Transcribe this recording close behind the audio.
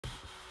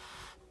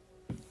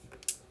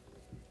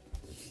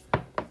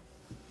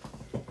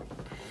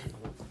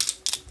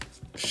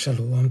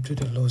Shalom to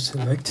the Lord's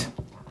elect.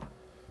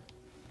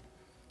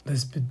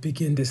 Let's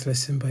begin this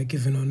lesson by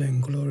giving honor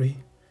and glory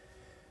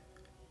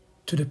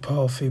to the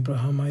power of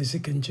Abraham,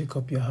 Isaac, and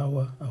Jacob,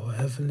 Yahawah, our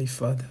Heavenly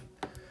Father,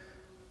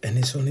 and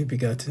His only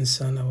begotten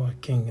Son, our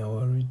King,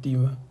 our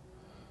Redeemer,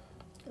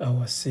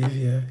 our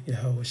Savior,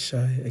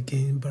 Yahawashi.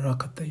 Again,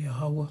 Barakata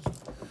Yahawah,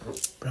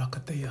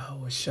 Barakata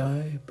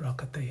Yahawashi,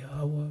 Barakata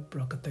Yahawah,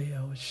 Barakata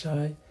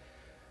Yahawashi,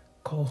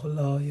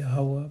 Kohola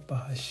Yahawah,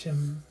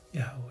 Bahasham,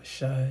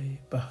 Yahawashi,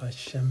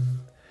 Bahasham,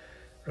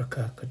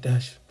 Rawchaa,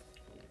 Qadash.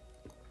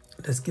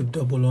 Let's give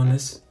double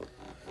honors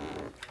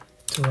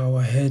to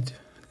our head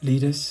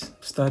leaders,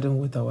 starting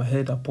with our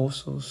head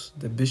apostles,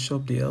 the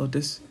bishop, the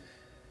elders,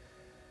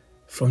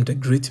 from the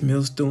great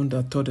millstone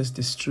that taught us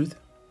this truth.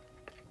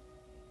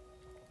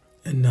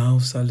 And now,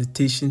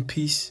 salutation,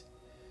 peace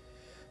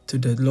to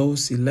the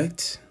Lord's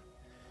elect,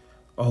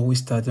 always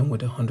starting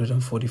with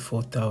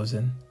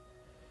 144,000,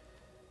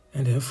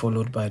 and then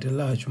followed by the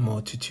large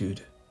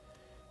multitude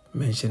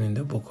mentioned in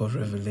the book of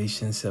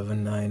Revelation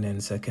 7:9 and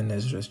 2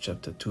 Ezra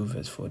chapter 2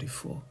 verse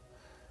 44.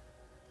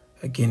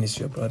 Again, it's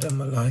your brother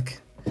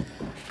Malak.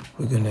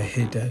 We're going to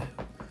hit the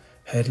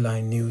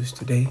headline news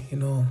today.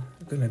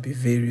 Going to be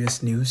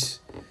various news.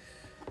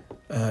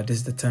 This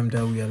is the time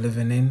that we are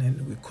living in,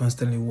 and we're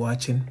constantly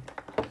watching,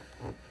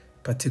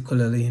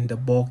 particularly in the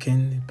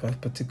Balkan,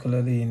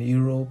 particularly in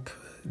Europe,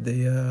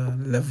 the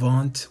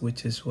Levant,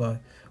 which is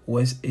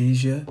West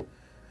Asia,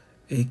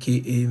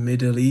 aka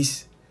Middle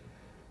East.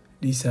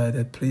 These are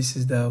the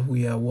places that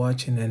we are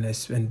watching, and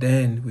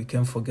then we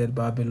can't forget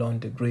Babylon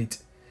the Great,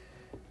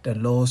 the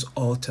Lord's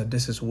altar.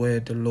 This is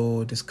where the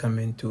Lord is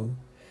coming to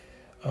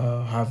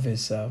have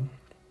his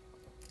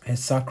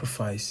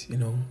sacrifice.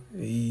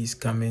 He's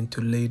coming to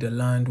lay the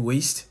land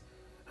waste.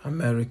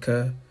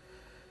 America,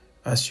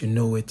 as you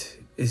know it,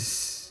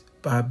 is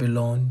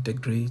Babylon the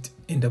Great.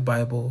 In the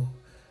Bible,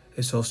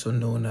 it's also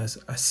known as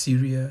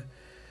Assyria.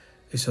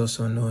 It's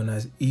also known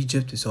as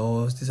Egypt. These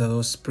are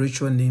all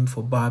spiritual name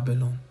for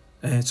Babylon.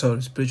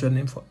 Spiritual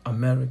name for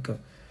America.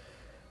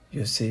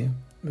 You see,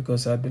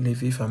 because I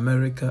believe if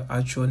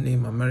actual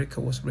name America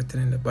was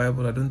written in the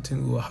Bible, I don't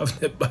think we will have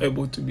the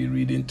Bible to be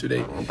reading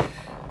today.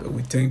 But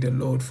we thank the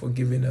Lord for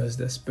giving us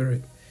the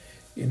Spirit,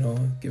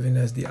 giving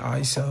us the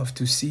eyes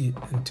to see it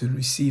and to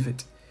receive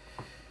it.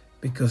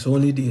 Because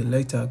only the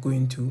elect are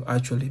going to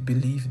actually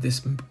believe this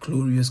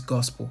glorious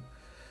gospel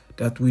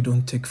that we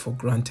don't take for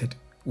granted.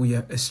 We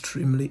are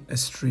extremely,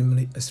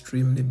 extremely,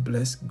 extremely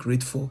blessed,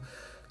 grateful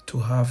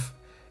to have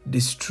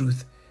this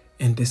truth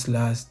in these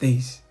last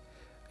days.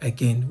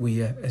 Again,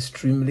 we are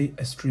extremely,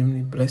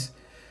 extremely blessed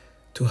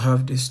to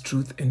have this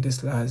truth in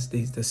these last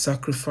days. The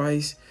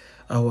sacrifice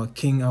our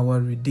King,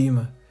 our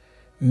Redeemer,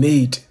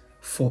 made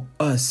for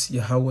us,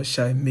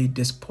 Yahawashi, made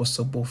this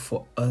possible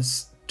for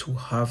us to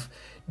have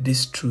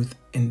this truth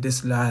in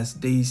these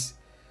last days.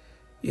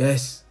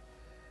 Yes,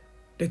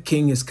 the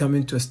King is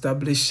coming to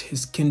establish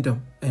his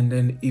kingdom, and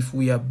then if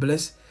we are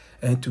blessed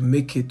and to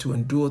make it to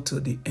endure till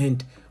the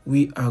end,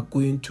 we are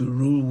going to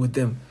rule with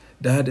them.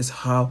 That is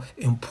how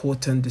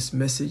important this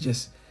message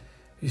is,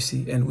 you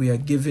see, and we are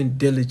given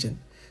diligent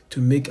to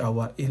make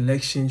our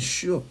election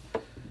sure.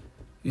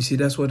 You see,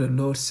 that's what the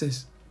Lord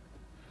says.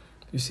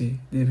 You see,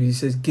 he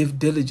says, give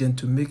diligent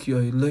to make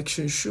your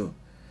election sure.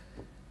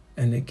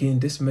 And again,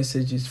 this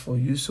message is for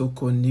you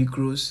so-called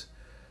Negroes,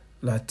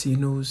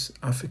 Latinos,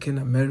 African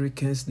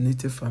Americans,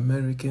 Native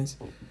Americans.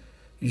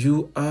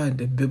 You are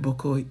the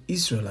biblical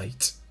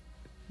Israelites.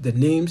 The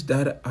names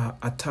that are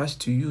attached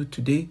to you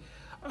today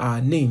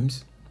are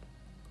names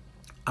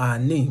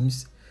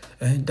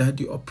and that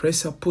the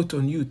oppressor put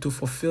on you to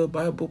fulfill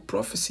Bible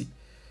prophecy.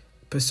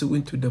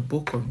 Pursuant to the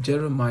book of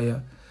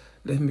Jeremiah,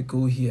 let me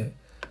go here.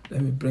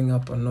 Let me bring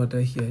up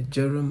another here.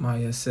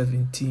 Jeremiah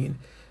 17.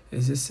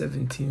 Is it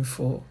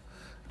 17:4?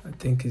 I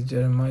think it's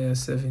Jeremiah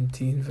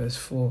 17 verse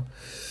 4.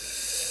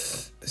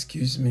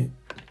 Excuse me.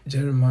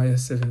 Jeremiah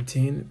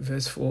 17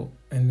 verse 4.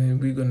 And then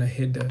we're going to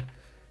hit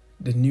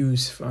the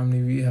news,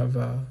 family. We have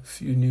a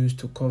few news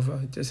to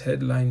cover. Just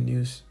headline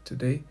news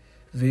today.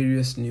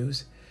 Various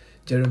news.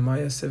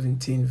 Jeremiah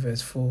 17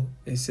 verse 4.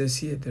 It says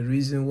here, the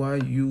reason why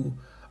you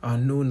are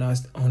known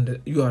on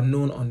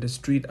the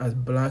street as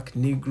black,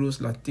 Negroes,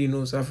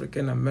 Latinos,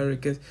 African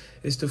Americans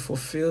is to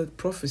fulfill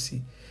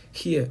prophecy.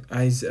 Here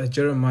is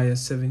Jeremiah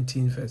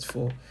 17 verse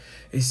 4.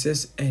 It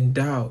says, and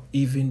thou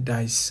even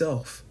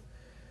thyself.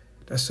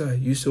 That's why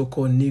you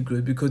so-called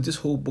Negro, because this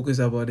whole book is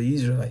about the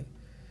Israelite,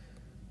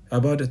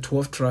 about the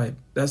 12th tribe.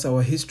 That's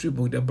our history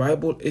book. The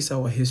Bible is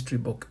our history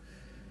book.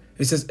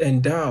 It says,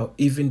 and thou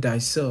even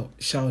thyself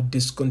shall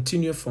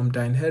discontinue from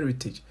thine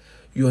heritage.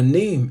 Your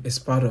name is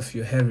part of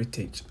your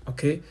heritage.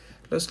 Okay,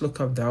 let's look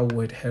up that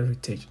word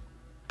heritage.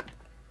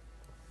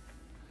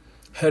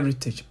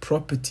 Heritage,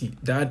 property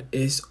that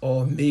is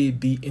or may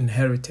be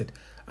inherited.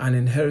 And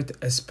inherit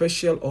a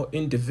special or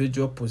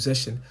individual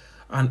possession,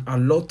 an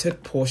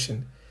allotted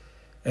portion.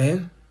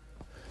 And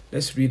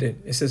let's read it.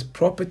 It says,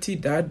 property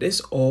that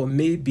is or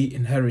may be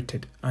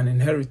inherited, an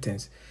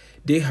inheritance.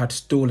 They had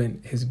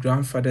stolen his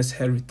grandfather's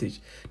heritage.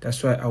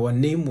 That's why our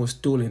name was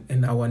stolen,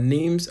 and our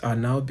names are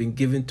now being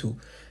given to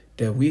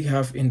that we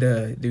have in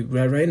the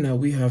right now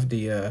we have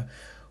the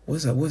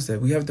what's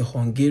that? We have the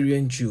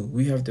Hungarian Jew,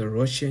 we have the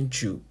Russian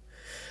Jew,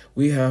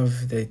 we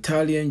have the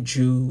Italian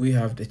Jew, we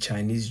have the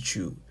Chinese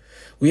Jew,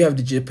 we have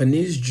the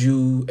Japanese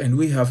Jew, and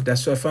we have,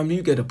 that's why family,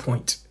 you get a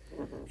point.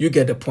 You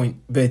get the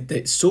point. But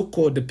the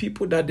so-called, the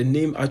people that the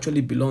name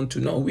actually belong to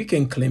now, we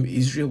can claim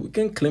Israel. We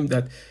can claim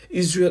that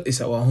Israel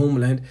is our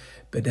homeland,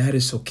 but that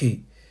is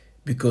okay.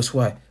 Because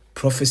why?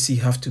 Prophecy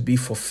have to be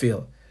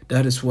fulfilled.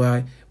 That is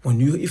why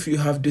if you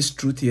have this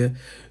truth here,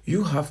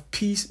 you have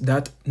peace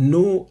that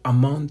no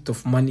amount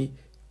of money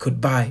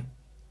could buy.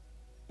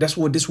 That's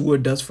what this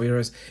word does for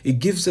us. It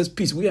gives us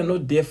peace. We are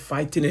not there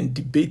fighting and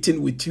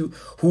debating with you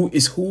who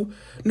is who.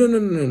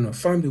 No.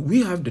 Family,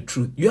 we have the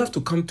truth. You have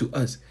to come to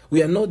us.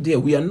 We are not there.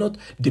 We are not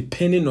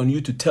depending on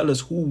you to tell us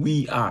who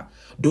we are.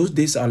 Those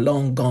days are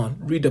long gone.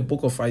 Read the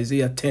book of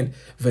Isaiah 10,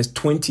 verse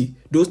 20.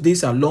 Those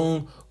days are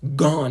long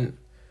gone.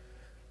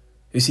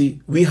 You see,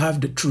 we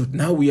have the truth.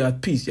 Now we are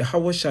at peace.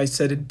 Yahawashi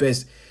said it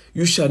best.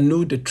 You shall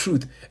know the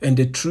truth, and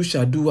the truth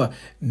shall do what?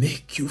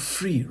 Make you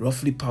free.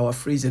 Roughly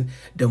paraphrasing,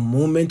 the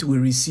moment we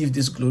receive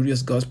this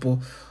glorious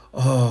gospel,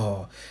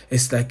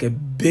 it's like a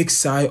big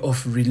sigh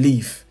of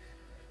relief.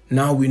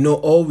 Now we know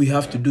all we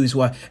have to do is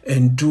what?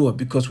 Endure,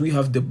 because we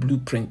have the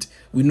blueprint.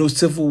 We know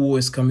civil war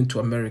is coming to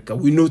America.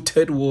 We know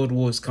Third World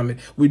War is coming.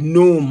 We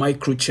know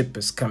microchip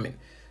is coming.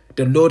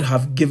 The Lord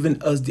have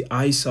given us the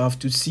eyes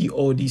to see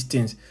all these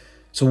things.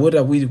 So what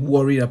are we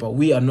worried about?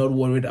 We are not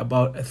worried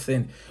about a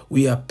thing.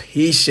 We are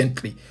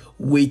patiently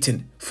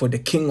waiting for the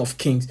King of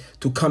Kings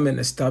to come and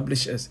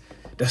establish us.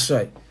 That's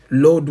right.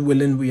 Lord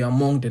willing, we are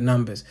among the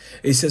numbers.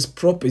 It says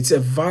it's a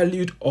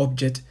valued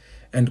object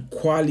and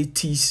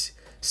qualities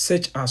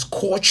such as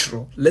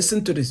cultural.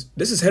 Listen to this.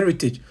 This is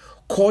heritage.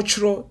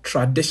 Cultural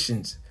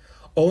traditions,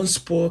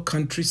 unspoiled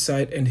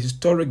countryside, and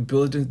historic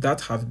buildings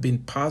that have been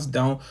passed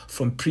down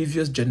from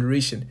previous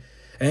generation.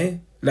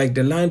 Like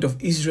the land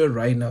of Israel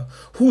right now.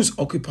 Who's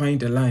occupying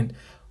the land?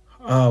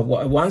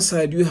 One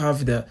side you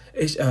have the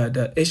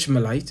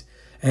Ishmaelites,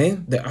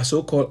 the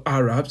so-called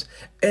Arabs,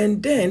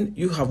 and then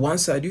you have one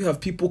side you have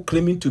people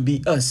claiming to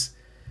be us.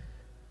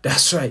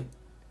 That's right.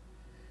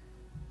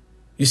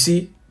 You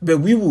see, but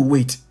we will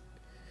wait.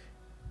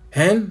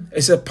 And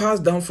it's a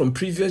passed down from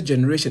previous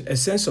generation, a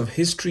sense of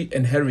history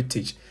and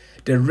heritage,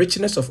 the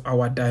richness of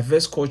our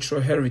diverse cultural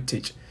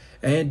heritage,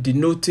 and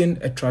denoting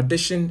a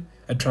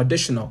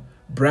traditional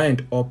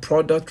brand or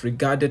product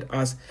regarded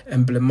as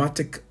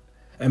emblematic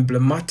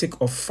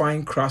of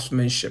fine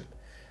craftsmanship.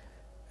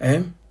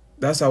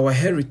 That's our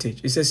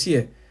heritage. It says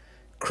here,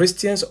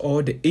 Christians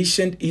or the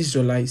ancient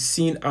Israelites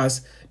seen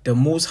as the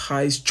Most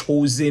High's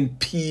chosen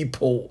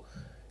people.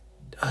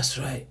 That's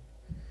right.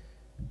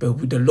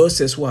 But the Lord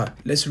says what?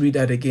 Let's read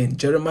that again.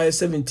 Jeremiah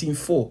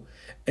 17:4.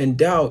 And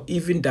thou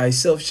even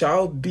thyself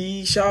shall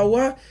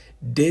what?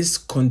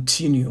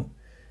 Discontinue.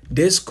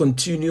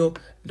 Discontinue.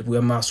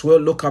 We must well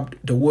look up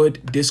the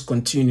word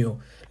discontinue.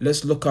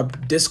 Let's look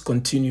up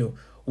discontinue.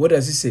 What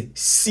does it say?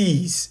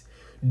 Cease.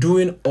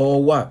 Doing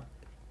or what?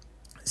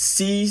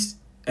 Cease.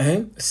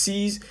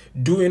 Cease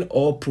doing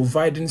or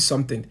providing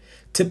something.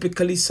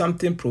 Typically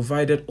something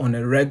provided on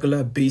a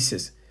regular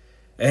basis.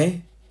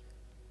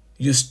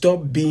 You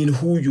stop being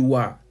who you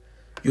are.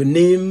 Your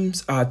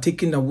names are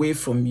taken away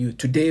from you.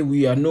 Today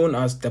we are known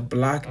as the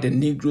Black, the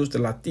Negroes, the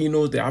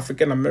Latinos, the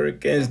African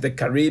Americans, the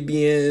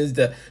Caribbeans,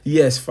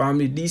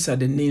 family. These are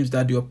the names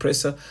that the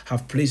oppressor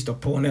have placed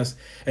upon us.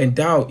 And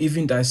thou,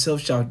 even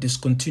thyself, shalt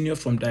discontinue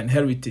from thine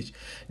heritage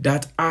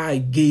that I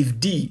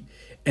gave thee,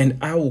 and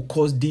I will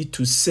cause thee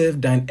to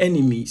serve thine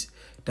enemies.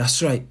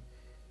 That's right.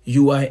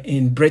 You are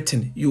in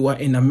Britain, you are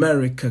in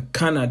America,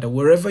 Canada,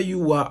 wherever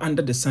you are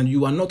under the sun,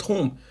 you are not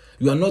home.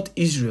 You are not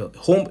Israel.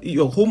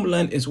 Your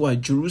homeland is what?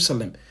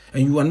 Jerusalem.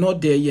 And you are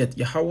not there yet.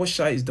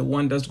 Yahawashi is the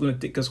one that's going to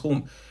take us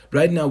home.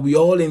 Right now, we are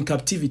all in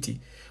captivity.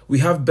 We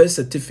have birth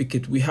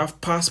certificate. We have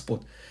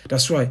passport.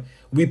 That's right.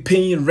 We're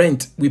paying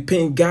rent. We're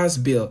paying gas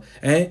bill.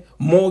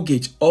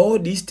 Mortgage. All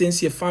these things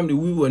here, family,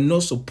 we were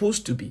not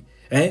supposed to be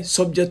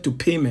subject to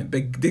payment.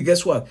 But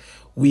guess what?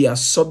 We are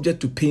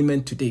subject to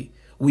payment today.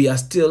 We are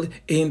still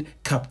in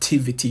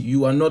captivity.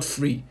 You are not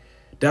free.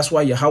 That's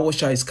why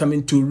Yahawashi is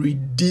coming to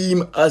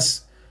redeem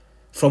us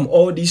from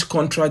all these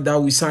contracts that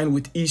we signed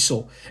with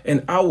Esau.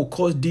 And I will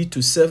cause thee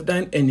to serve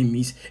thine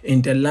enemies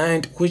in the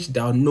land which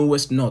thou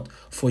knowest not.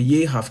 For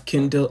ye have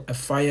kindled a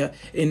fire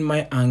in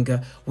my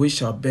anger, which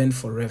shall burn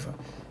forever.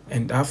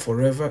 And that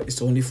forever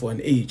is only for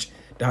an age.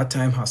 That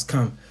time has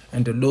come.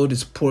 And the Lord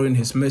is pouring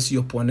his mercy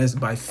upon us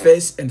by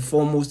first and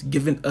foremost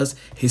giving us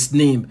his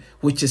name,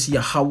 which is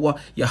Yahawah,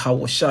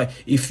 Yahawashi.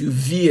 If you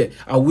veer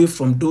away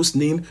from those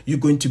names, you're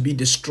going to be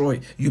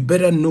destroyed. You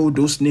better know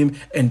those names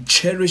and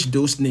cherish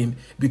those names,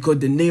 because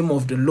the name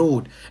of the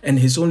Lord and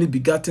his only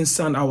begotten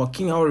Son, our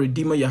King, our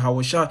Redeemer,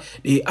 Yahawashi,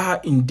 they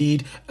are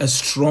indeed a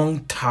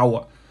strong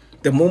tower.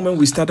 The moment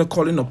we started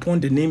calling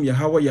upon the name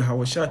Yahawah,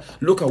 Yahawashi,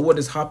 look at what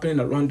is happening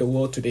around the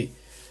world today.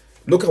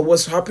 Look at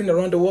what's happening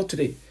around the world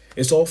today.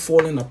 It's all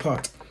falling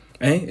apart.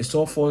 It's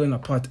all falling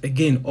apart.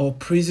 Again, all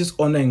praises,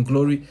 honor, and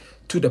glory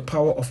to the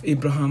power of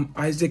Abraham,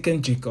 Isaac,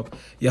 and Jacob.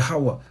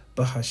 Yahawah,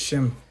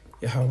 Bahasham,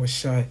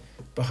 Yahawashi,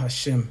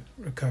 Bahasham,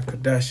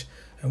 Qadash.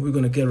 And we're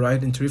going to get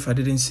right into it. If I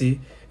didn't say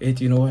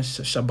it, you know what?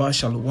 Shabbat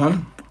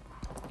Shalom.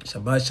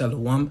 Shabbat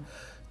Shalom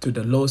to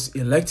the Lord's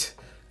elect.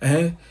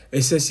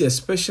 It says here,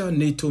 special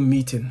NATO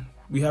meeting.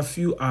 We have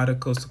few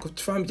articles.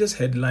 From just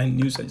headline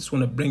news, I just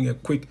want to bring a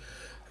quick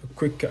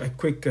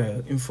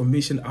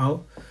information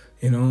out,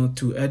 you know,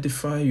 to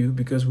edify you,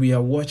 because we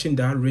are watching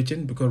that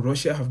region, because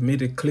Russia have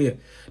made it clear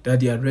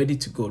that they are ready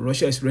to go.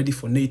 Russia is ready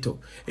for NATO.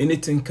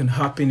 Anything can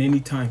happen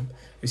anytime.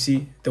 You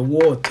see, the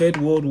war, Third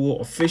World War,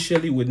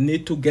 officially with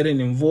NATO getting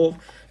involved,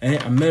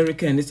 and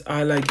America and its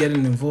ally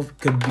getting involved,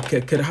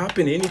 could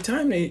happen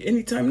anytime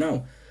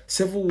now.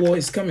 Civil war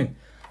is coming.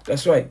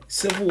 That's right.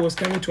 Civil war is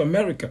coming to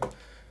America.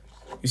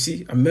 You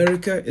see,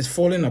 America is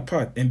falling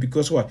apart, and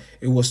because what?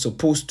 It was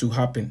supposed to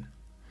happen.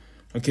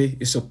 Okay,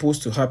 it's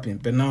supposed to happen.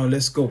 But now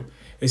let's go.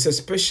 It's a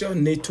special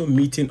NATO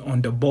meeting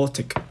on the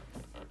Baltic.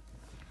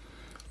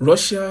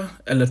 Russia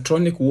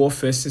electronic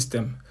warfare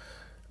system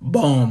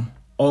bomb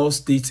all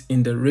states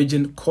in the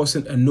region,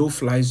 causing a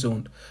no-fly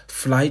zone.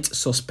 Flight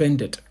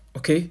suspended.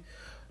 Okay,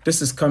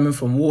 this is coming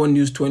from War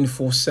News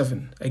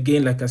 24/7.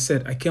 Again, like I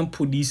said, I can't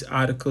put these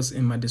articles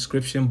in my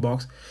description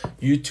box.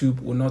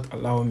 YouTube will not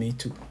allow me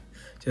to,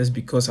 just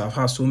because I've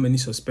had so many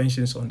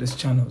suspensions on this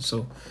channel.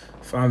 So,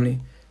 family,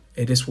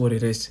 it is what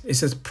it is. It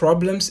says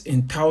problems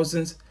in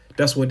thousands.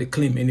 That's what they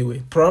claim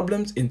anyway.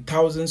 Problems in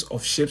thousands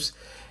of ships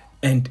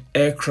and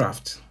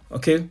aircraft.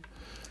 Okay.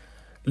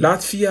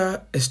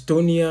 Latvia,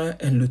 Estonia,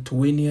 and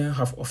Lithuania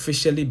have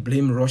officially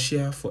blamed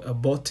Russia for a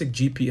Baltic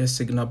GPS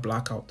signal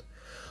blackout,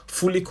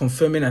 fully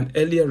confirming an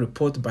earlier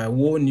report by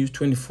War News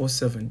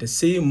 24/7. The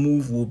same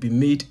move will be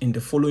made in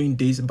the following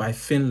days by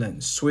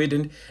Finland,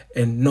 Sweden,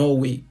 and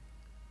Norway.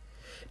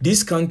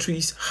 These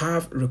countries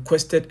have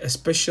requested a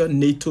special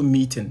NATO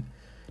meeting.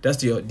 That's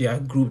their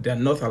group, their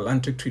North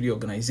Atlantic Treaty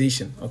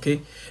Organization,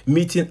 okay?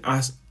 Meeting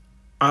as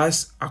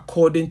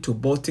according to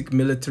Baltic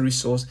military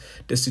source,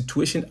 the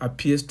situation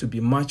appears to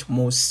be much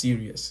more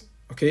serious.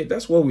 Okay,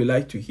 that's what we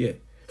like to hear.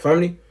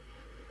 Family,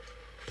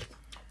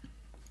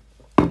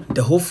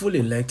 the hopeful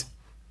elect,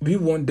 we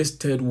want this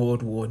Third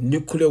World War,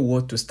 nuclear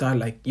war, to start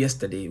like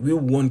yesterday. We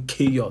want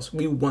chaos.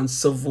 We want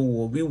civil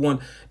war. We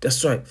want,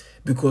 that's right.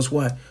 Because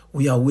why?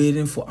 We are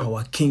waiting for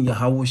our King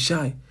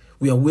Yahawashi.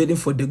 We are waiting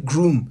for the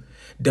groom.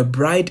 The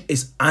bride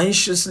is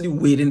anxiously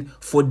waiting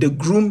for the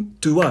groom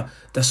to what?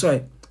 That's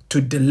right,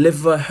 to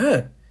deliver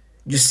her.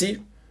 You see,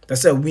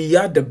 that's why we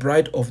are the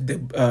bride of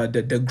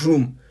the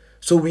groom.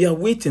 So we are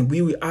waiting.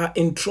 We are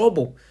in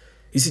trouble.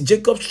 You see,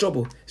 Jacob's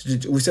trouble.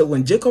 We said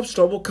when Jacob's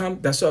trouble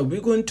comes, that's why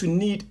we're going to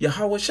need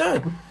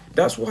Yahawashi.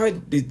 That's why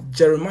the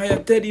Jeremiah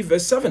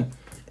 30:7,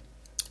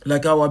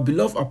 like our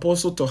beloved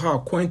apostle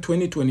Toha coined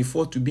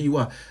 2024 to be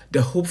what?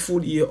 The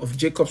hopeful year of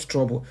Jacob's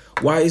trouble.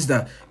 Why is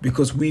that?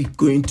 Because we're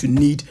going to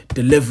need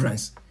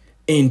deliverance.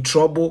 In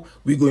trouble,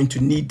 we're going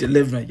to need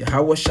deliverance.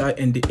 Yahawashi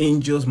and the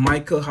angels,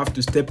 Michael, have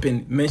to step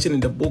in. Mentioned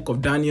in the book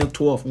of Daniel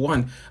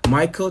 12:1.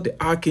 Michael, the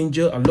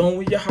archangel, along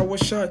with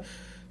Yahawashi.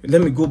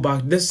 Let me go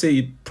back. Let's say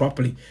it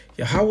properly.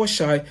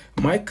 Yahawashi,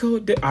 Michael,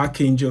 the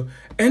archangel,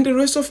 and the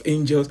rest of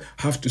angels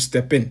have to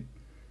step in.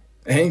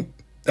 And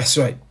that's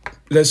right.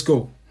 Let's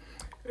go.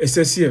 It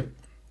says here,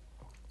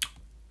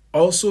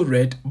 also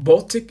read,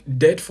 Baltic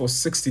dead for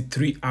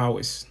 63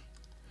 hours.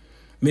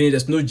 Meaning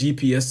there's no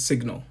GPS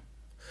signal.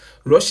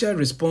 Russia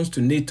responds to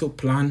NATO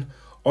plan,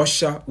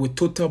 Usher with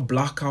total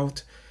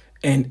blackout,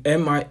 and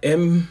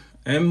MiG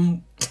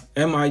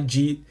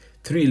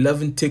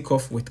 311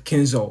 takeoff with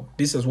Kinzhal.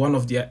 This is one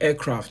of their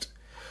aircraft.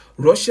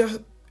 Russia,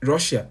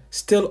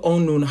 still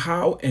unknown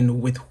how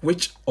and with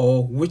which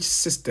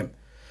system,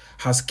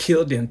 has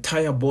killed the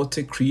entire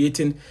Baltic,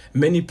 creating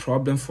many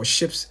problems for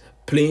ships,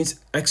 planes,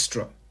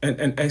 etc.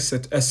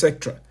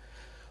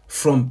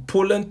 From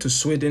Poland to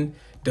Sweden,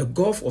 the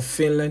Gulf of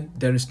Finland,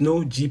 there is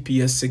no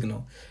GPS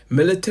signal.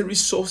 Military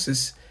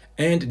sources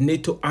and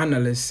NATO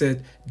analysts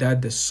said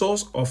that the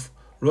source of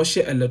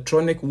Russia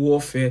electronic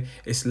warfare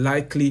is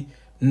likely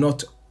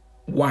not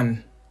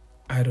one.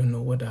 I don't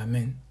know what that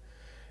meant.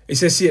 It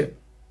says here,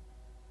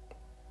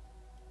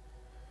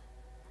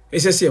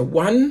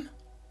 one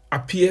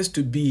appears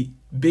to be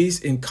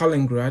based in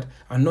Kaliningrad,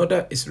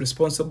 another is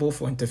responsible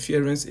for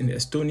interference in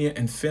Estonia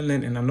and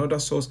Finland, and another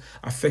source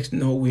affects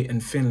Norway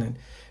and Finland.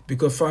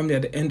 Because family,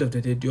 at the end of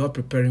the day, they are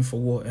preparing for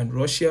war. And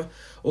Russia,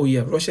 oh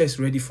yeah, Russia is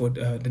ready for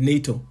the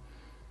NATO.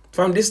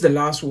 Family, this is the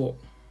last war.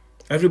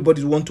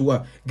 Everybody want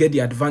to get the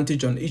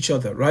advantage on each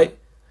other, right?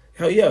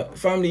 Hell yeah,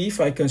 family, if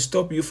I can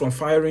stop you from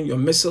firing your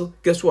missile,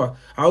 guess what?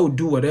 I will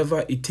do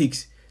whatever it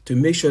takes to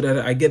make sure that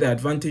I get the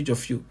advantage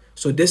of you.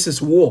 So this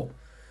is war.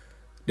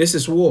 This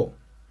is war.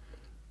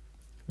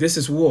 This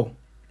is war.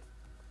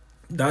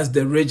 That's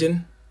the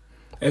region.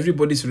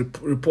 Everybody's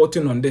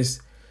reporting on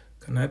this.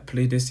 Can I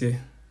play this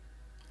here?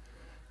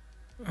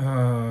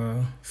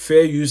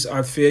 Fair use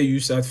at fair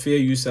use at fair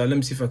use at. Let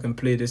me see if I can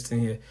play this thing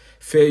here.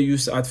 Fair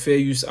use at fair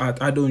use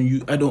at. I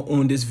don't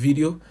own this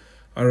video.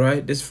 All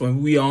right, this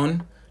from We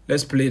On.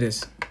 Let's play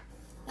this.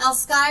 Now,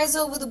 skies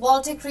over the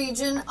Baltic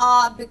region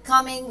are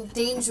becoming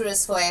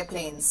dangerous for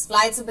airplanes.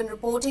 Flights have been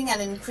reporting an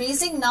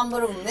increasing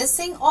number of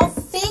missing or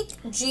fake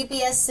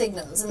GPS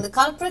signals, and the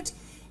culprit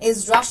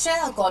is Russia,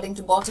 according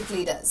to Baltic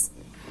leaders.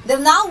 They've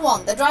now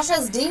warned that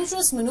Russia's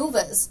dangerous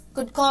maneuvers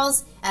could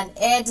cause an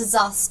air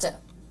disaster.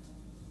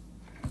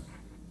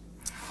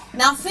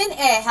 Now,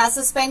 Finnair has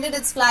suspended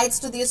its flights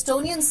to the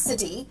Estonian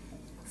city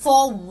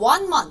for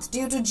 1 month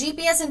due to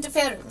GPS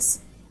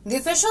interference. The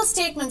official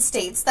statement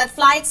states that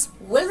flights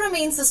will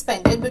remain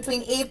suspended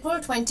between April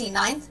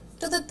 29th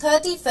to the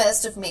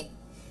 31st of May,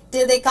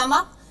 till they come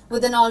up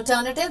with an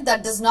alternative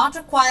that does not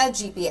require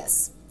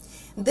GPS.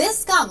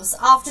 This comes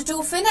after 2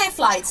 Finnair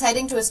flights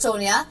heading to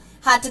Estonia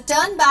had to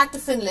turn back to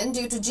Finland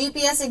due to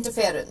GPS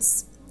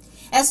interference.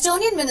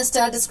 Estonian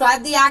minister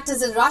described the act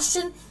as a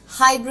Russian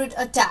hybrid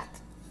attack.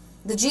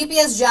 The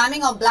GPS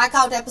jamming or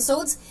blackout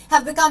episodes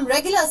have become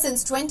regular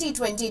since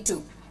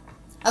 2022.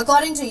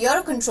 According to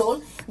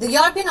Eurocontrol, the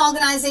European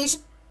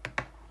organization...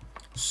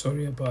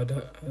 Sorry about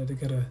that. I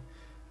gotta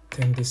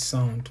turn this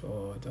sound.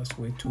 Oh, that's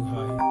way too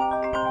high.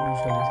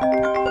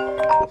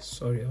 Usually,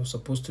 sorry, I was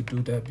supposed to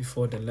do that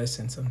before the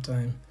lesson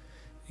sometime.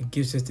 It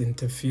gives us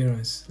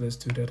interference. Let's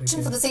do that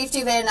again. ...for the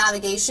safety of air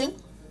navigation,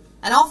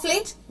 and of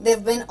late,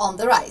 they've been on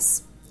the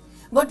rise.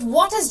 But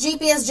what is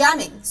GPS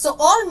jamming? So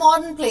all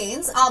modern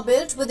planes are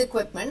built with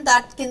equipment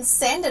that can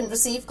send and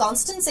receive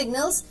constant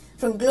signals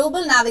from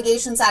global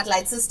navigation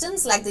satellite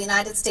systems like the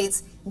United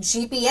States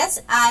GPS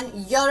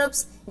and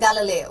Europe's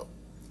Galileo.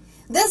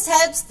 This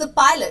helps the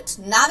pilot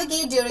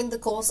navigate during the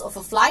course of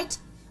a flight.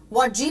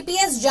 What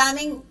GPS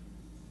jamming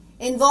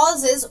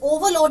involves is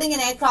overloading an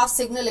aircraft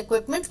signal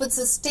equipment with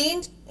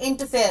sustained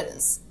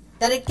interference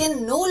that it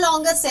can no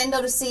longer send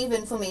or receive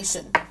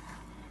information.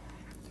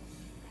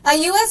 A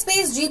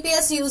US-based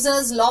GPS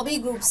users lobby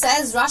group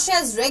says Russia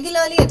is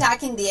regularly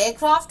attacking the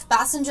aircraft,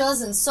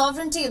 passengers and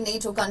sovereignty of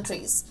NATO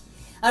countries.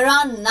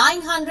 Around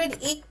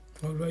 908...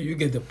 Alright, you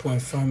get the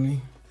point,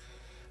 family.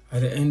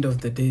 At the end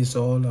of the day, it's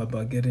all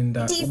about getting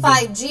that...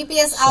 85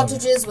 GPS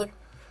outages would...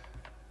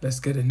 Let's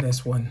get the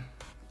next one.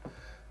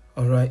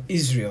 Alright,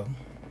 Israel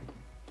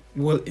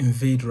will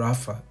invade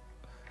Rafah.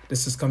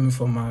 This is coming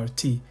from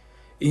RT.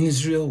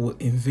 Israel will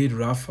invade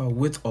Rafah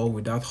with or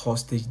without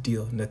hostage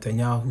deal,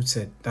 Netanyahu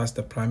said. That's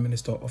the Prime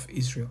Minister of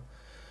Israel.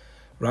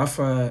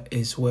 Rafah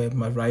is where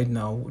right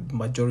now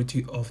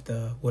majority of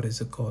the,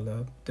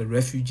 the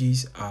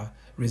refugees are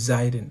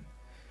residing.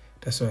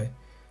 That's why,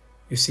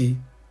 you see,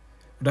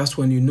 that's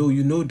when you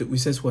know that we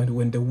says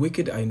when the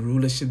wicked are in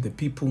rulership, the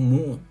people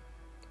mourn.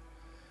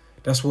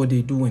 That's what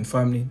they do in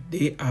family.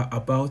 They are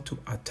about to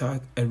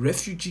attack a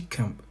refugee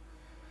camp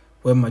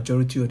where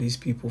majority of these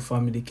people,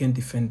 family, they can't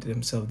defend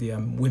themselves. They are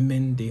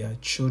women, they are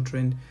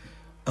children,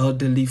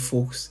 elderly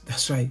folks.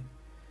 That's right.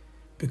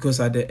 Because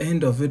at the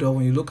end of it all,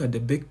 when you look at the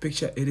big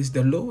picture, it is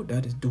the Lord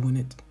that is doing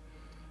it.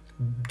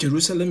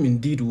 Jerusalem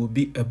indeed will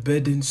be a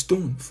burden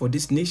stone for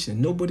this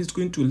nation. Nobody's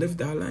going to live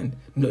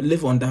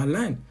on that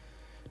land.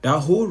 That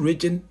whole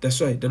region, that's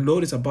right, the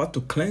Lord is about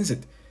to cleanse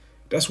it.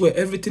 That's where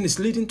everything is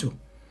leading to.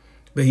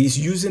 But he's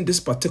using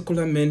this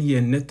particular man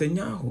here,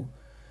 Netanyahu.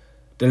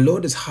 The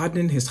Lord is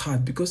hardening his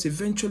heart because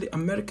eventually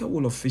America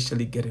will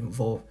officially get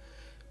involved.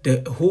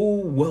 The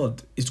whole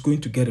world is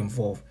going to get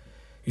involved.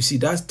 You see,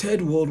 that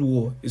Third World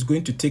War is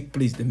going to take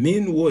place. The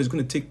main war is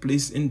going to take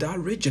place in that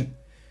region.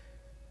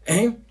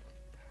 And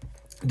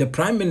the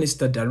Prime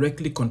Minister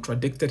directly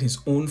contradicted his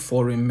own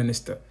foreign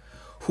minister,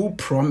 who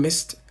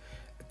promised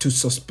to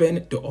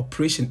suspend the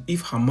operation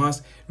if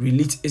Hamas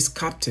released its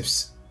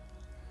captives.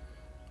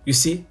 You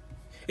see,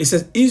 it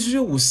says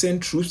Israel will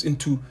send troops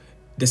into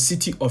the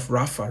city of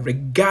Rafah,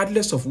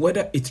 regardless of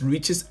whether it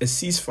reaches a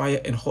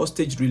ceasefire and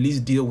hostage release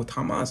deal with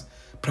Hamas.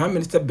 Prime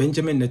Minister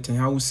Benjamin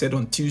Netanyahu said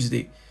on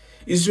Tuesday.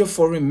 Israel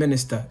Foreign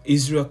Minister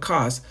Israel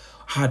Katz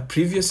had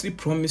previously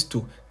promised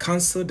to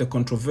cancel the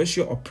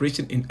controversial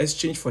operation in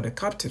exchange for the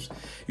captives.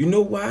 You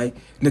know why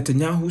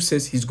Netanyahu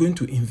says he's going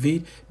to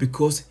invade?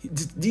 Because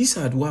these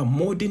are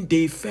modern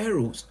day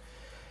pharaohs.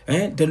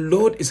 And the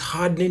Lord is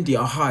hardening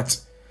their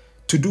hearts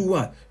to do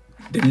what?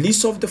 The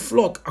least of the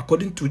flock,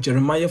 according to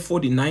Jeremiah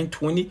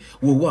 49:20,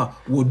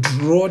 will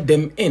draw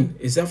them in.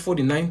 Is that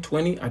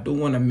 49:20? I don't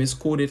want to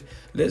misquote it.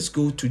 Let's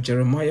go to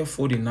Jeremiah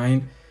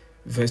 49,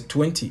 verse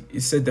 20.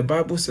 It said, the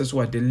Bible says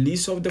what? The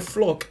least of the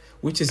flock,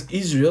 which is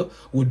Israel,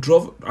 will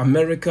draw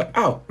America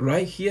out.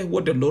 Right here,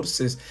 what the Lord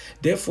says.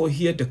 Therefore,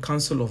 hear the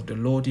counsel of the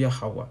Lord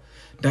Yahawah,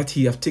 that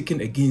he have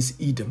taken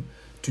against Edom.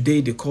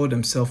 Today, they call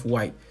themselves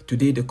white.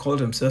 Today, they call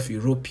themselves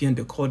European.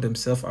 They call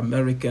themselves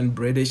American,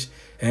 British,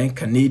 and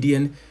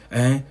Canadian,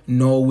 and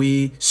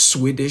Norway,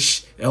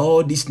 Swedish,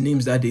 all these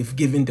names that they've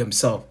given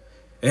themselves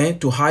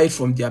to hide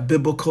from their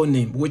biblical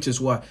name, which is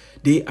what?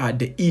 They are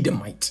the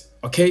Edomites.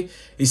 Okay?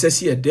 It says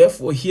here,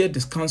 therefore, hear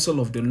this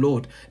counsel of the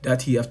Lord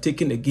that he have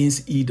taken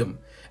against Edom,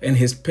 and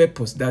his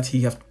purpose that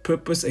he has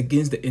purpose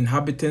against the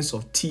inhabitants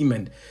of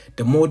Teman,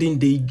 the modern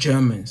day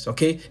Germans.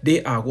 Okay,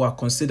 they are who are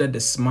considered the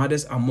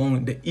smartest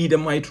among the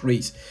Edomite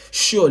race.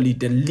 Surely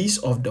the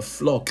least of the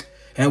flock,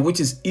 and which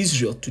is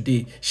Israel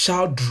today,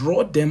 shall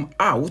draw them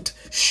out.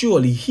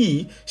 Surely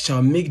he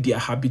shall make their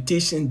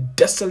habitation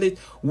desolate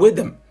with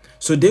them.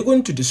 So they're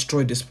going to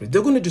destroy this place.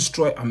 They're going to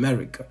destroy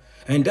America.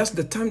 And that's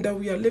the time that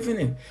we are living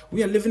in.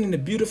 We are living in a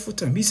beautiful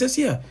time. He says,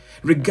 yeah,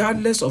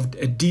 regardless of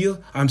a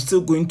deal, I'm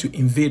still going to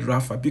invade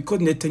Rafah, because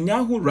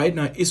Netanyahu right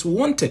now is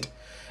wanted.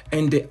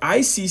 And the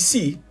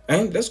ICC,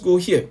 and let's go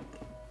here.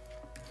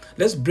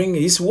 Let's bring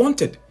it. He's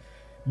wanted.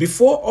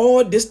 Before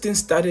all this thing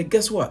started,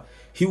 guess what?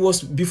 He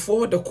was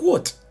before the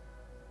court.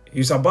 He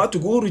was about to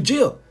go to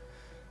jail,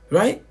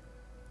 right?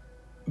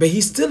 But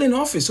he's still in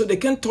office, so they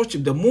can't touch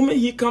him. The moment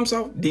he comes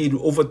out, they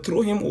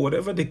overthrow him or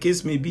whatever the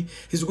case may be.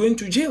 He's going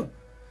to jail.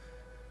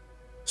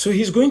 So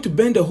he's going to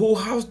burn the whole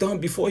house down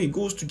before he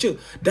goes to jail.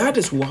 That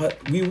is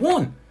what we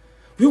want.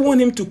 We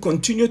want him to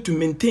continue to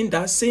maintain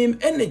that same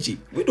energy.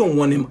 We don't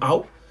want him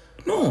out.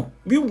 No,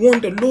 we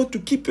want the Lord to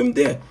keep him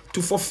there,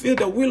 to fulfill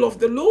the will of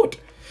the Lord.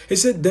 He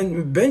said,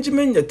 then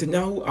Benjamin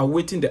Netanyahu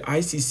awaiting the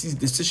ICC's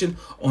decision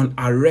on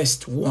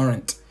arrest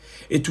warrant.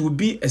 It will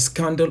be a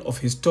scandal of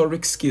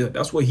historic scale.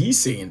 That's what he's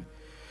saying.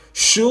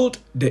 Should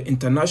the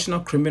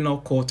International Criminal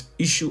Court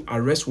issue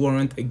arrest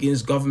warrant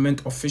against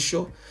government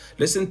official?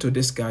 Listen to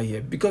this guy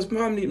here. Because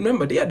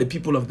remember, they are the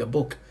people of the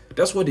book.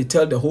 That's what they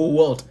tell the whole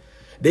world.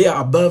 They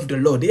are above the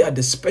law. They are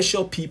the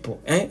special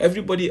people.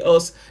 Everybody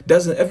else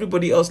doesn't.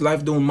 Everybody else's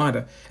life don't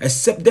matter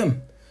except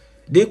them.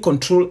 They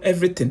control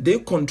everything. They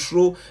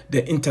control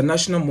the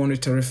International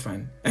Monetary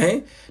Fund.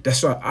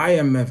 That's why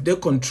IMF. They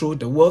control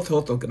the World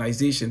Health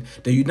Organization,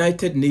 the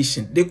United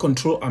Nations. They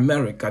control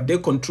America. They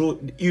control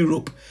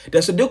Europe.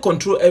 That's why they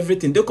control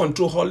everything. They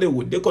control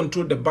Hollywood. They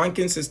control the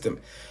banking system.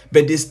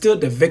 But they're still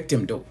the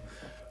victim though.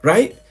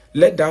 Right?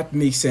 Let that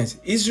make sense.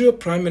 Israel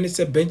Prime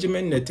Minister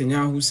Benjamin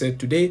Netanyahu said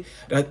today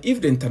that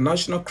if the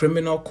International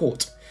Criminal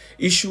Court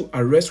issue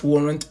arrest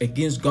warrant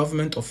against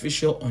government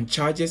official on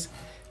charges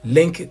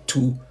linked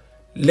to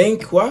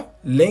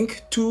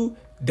the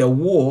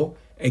war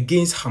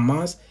against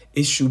Hamas,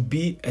 it should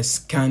be a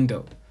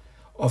scandal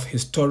of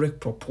historic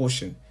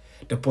proportion.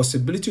 The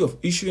possibility of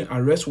issuing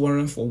arrest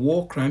warrant for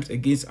war crimes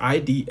against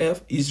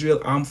IDF,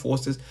 Israel Armed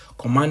Forces,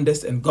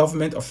 commanders, and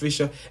government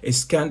officials, a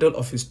scandal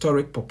of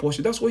historic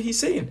proportion. That's what he's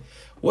saying.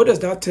 What does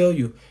that tell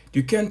you?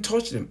 You can't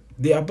touch them.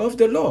 They're above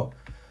the law.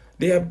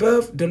 They're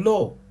above the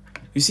law.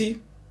 You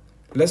see,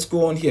 let's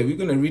go on here. We're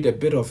going to read a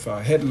bit of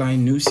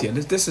headline news here.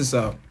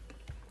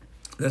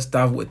 Let's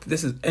start with,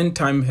 this is end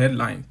time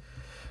headline.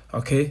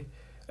 Okay,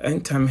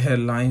 end time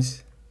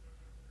headlines.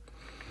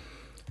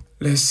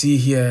 Let's see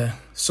here.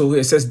 So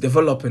it says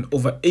developing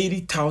over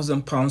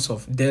 80,000 pounds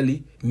of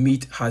deli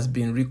meat has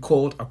been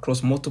recalled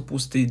across multiple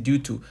states due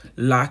to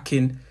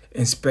lacking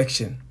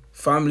inspection.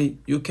 Family,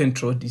 you can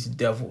throw these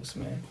devils,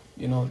 man.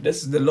 You know,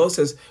 this is the Lord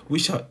says we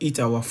shall eat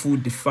our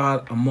food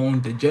defiled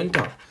among the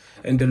Gentiles.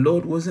 And the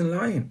Lord wasn't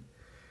lying.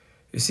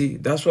 You see,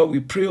 that's why we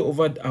pray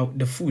over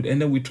the food,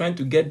 and then we're trying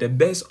to get the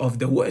best of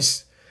the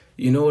worst.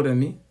 You know what I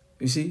mean?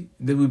 You see,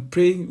 then we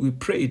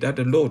pray that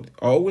the Lord,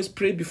 always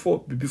pray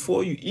before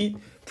you eat,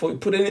 before you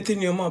put anything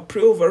in your mouth,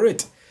 pray over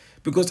it,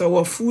 because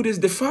our food is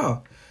defiled.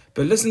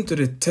 But listen to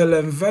the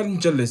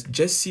televangelist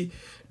Jesse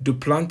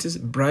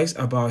Duplantis brags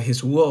about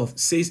his wealth,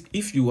 says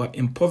if you are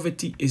in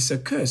poverty, it's a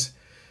curse.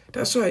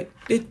 That's why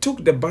they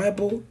took the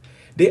Bible,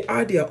 they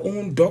add their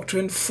own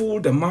doctrine,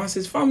 fooled the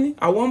masses. Family,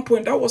 at one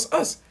point, that was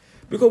us.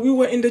 Because we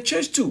were in the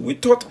church too. We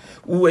thought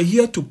we were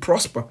here to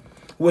prosper.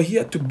 We're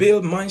here to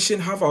build mansion,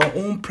 have our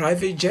own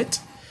private jet.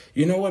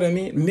 You know what I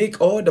mean?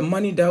 Make all the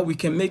money that we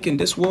can make in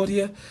this world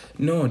here.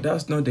 No,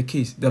 that's not the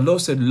case. The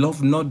Lord said,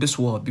 love not this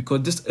world,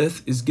 because this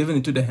earth is given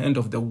into the hand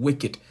of the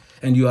wicked.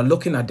 And you are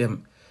looking at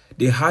them.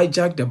 They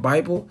hijacked the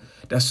Bible.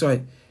 That's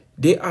why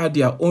they are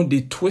their own.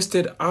 They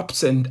twisted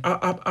upside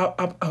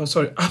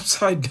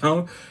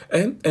down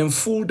and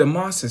fooled the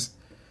masses.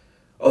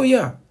 Oh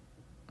yeah.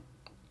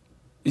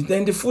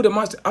 Then they fool the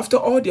master. After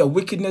all their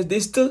wickedness,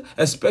 they still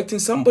expecting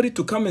somebody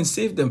to come and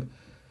save them.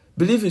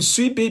 Believe in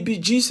sweet baby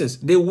Jesus.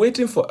 They're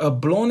waiting for a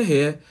blonde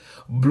hair,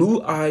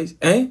 blue eyes,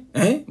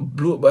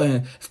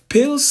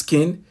 pale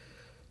skin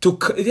to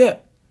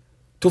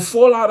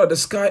fall out of the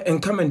sky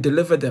and come and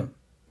deliver them.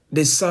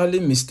 They're sadly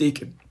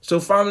mistaken. So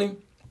family,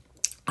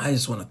 I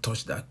just want to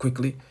touch that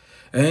quickly.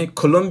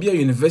 Columbia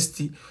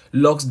University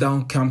locks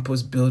down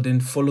campus building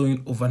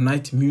following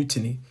overnight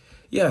mutiny.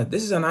 Yeah,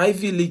 this is an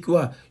Ivy League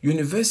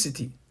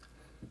university.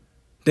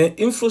 The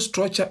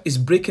infrastructure is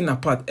breaking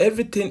apart.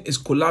 Everything is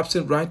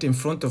collapsing right in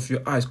front of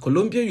your eyes.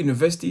 Columbia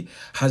University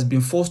has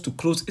been forced to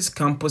close its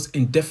campus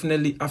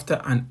indefinitely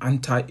after an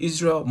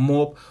anti-Israel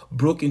mob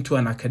broke into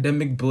an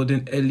academic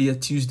building earlier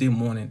Tuesday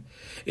morning.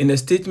 In a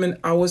statement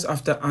hours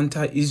after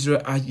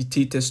anti-Israel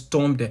agitators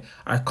stormed the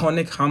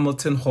iconic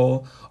Hamilton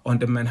Hall on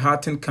the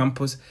Manhattan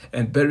campus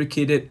and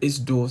barricaded its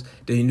doors,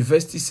 the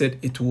university said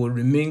it will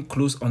remain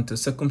closed until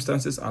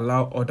circumstances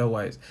allow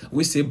otherwise.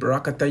 We say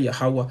Barakata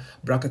Yahawah,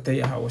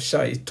 Barakata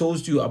Yahawashi. it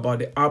tells you about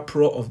the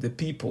uproar of the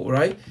people,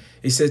 right?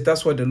 It says,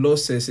 that's what the Lord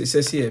says. It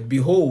says here,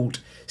 behold,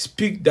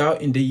 speak thou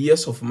in the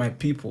ears of my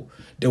people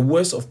the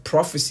words of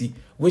prophecy,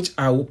 which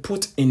I will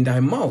put in thy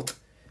mouth,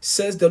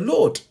 says the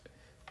Lord.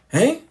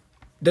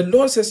 The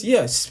Lord says,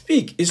 yeah,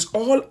 speak. It's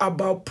all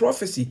about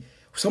prophecy.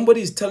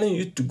 Somebody is telling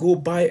you to go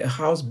buy a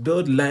house,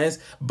 build lands,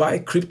 buy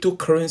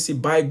cryptocurrency,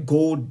 buy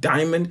gold,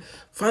 diamond.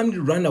 Finally,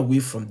 run away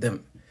from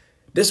them.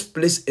 This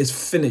place is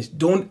finished.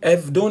 Don't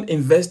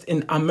invest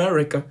in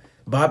America.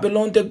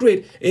 Babylon the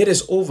Great, it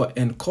is over,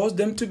 and cause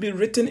them to be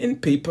written in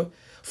paper,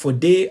 for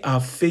they are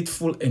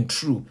faithful and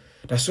true.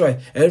 That's right.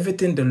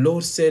 Everything the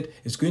Lord said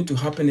is going to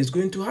happen is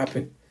going to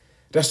happen.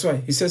 That's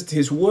right. He says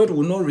his word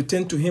will not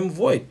return to him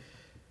void.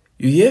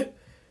 You hear?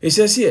 It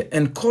says here,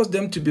 and cause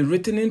them to be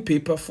written in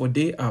paper, for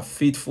they are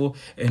faithful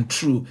and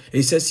true.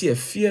 It says here,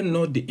 fear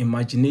not the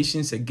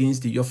imaginations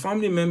against thee. Your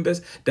family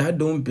members that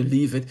don't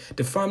believe it,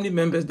 the family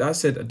members that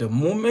said at the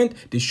moment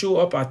they show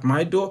up at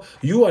my door,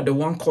 you are the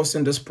one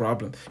causing this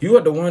problem. You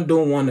are the one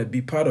don't want to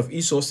be part of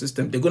Esau's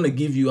system. They're going to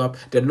give you up.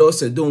 The Lord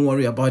said, don't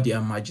worry about their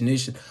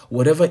imagination.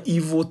 Whatever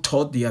evil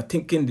thought they are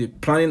thinking, they're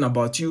planning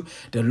about you,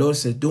 the Lord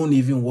said, don't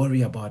even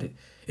worry about it.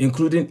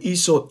 Including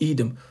Esau,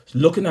 Edom,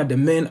 looking at the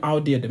men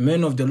out there, the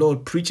men of the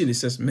Lord preaching, it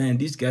says, man,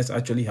 these guys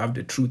actually have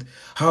the truth.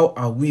 How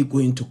are we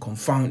going to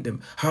confound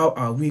them? How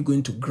are we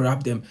going to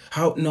grab them?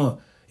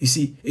 No, you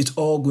see, it's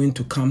all going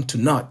to come to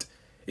naught.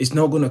 It's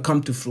not going to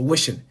come to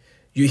fruition.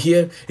 You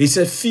hear? He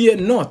said, fear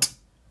not.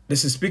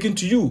 This is speaking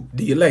to you,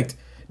 the elect.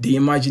 The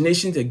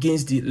imaginations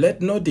against thee,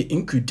 let not the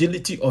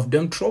incredulity of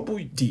them trouble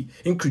thee.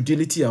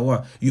 Incredulity are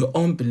what? Your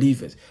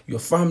unbelievers, your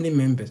family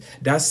members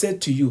that said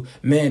to you,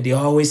 man, they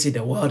always say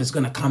the world is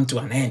going to come to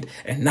an end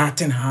and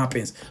nothing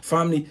happens.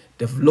 Family,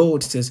 the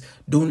Lord says,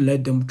 don't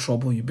let them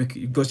trouble you,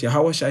 because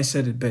Yahawashi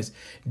said it best.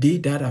 They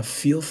that are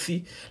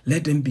filthy,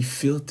 let them be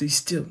filthy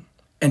still.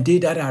 And they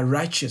that are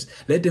righteous,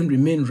 let them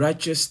remain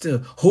righteous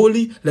still.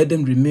 Holy, let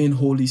them remain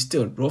holy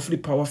still. Roughly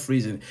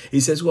paraphrasing.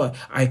 He says what?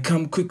 I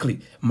come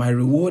quickly. My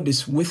reward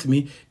is with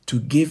me to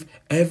give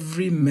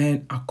every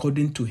man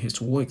according to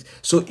his works.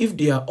 So if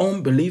they are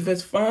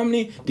unbelievers,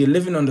 family, they're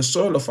living on the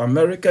soil of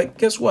America,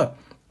 guess what?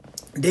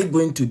 They're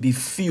going to be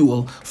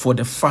fuel for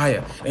the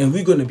fire. And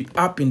we're going to be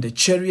up in the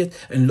chariot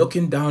and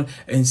looking down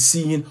and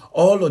seeing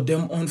all of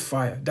them on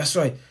fire. That's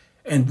right.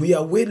 And we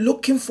are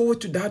looking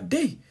forward to that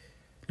day.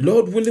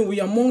 Lord willing,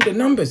 we are among the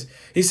numbers.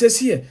 He says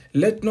here,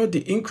 let not the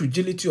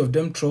incredulity of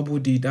them trouble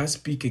thee that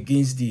speak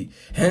against thee.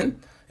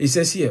 And he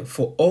says here,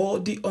 for all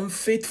the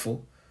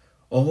unfaithful.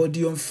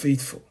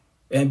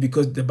 And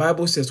because the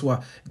Bible says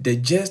what? The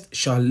just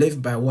shall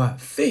live by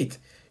what? Faith.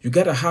 You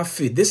got to have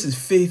faith. This is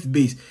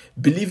faith-based.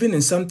 Believing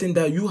in something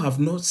that you have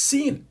not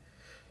seen.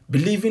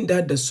 Believing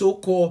that the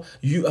so-called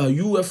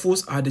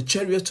UFOs are the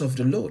chariots of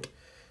the Lord.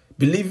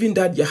 Believing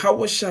that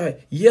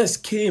Yahawashi, yes,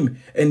 came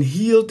and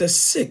healed the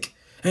sick.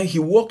 And he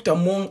walked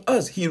among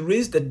us. He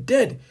raised the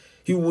dead.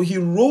 He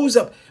rose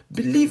up,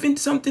 believing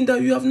something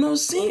that you have not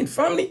seen.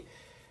 Family,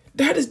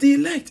 that is the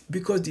elect.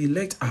 Because the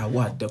elect are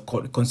what?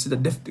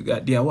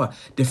 They are what?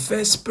 The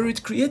first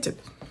spirit created.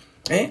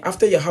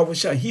 After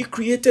Yahawashi, he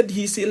created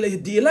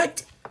the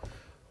elect.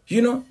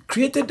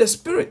 Created the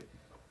spirit.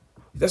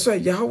 That's why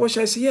Yahawashi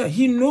says here,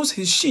 he knows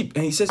his sheep.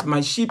 And he says,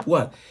 my sheep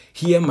what?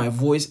 Hear my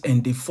voice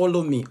and they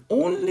follow me.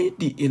 Only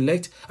the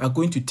elect are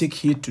going to take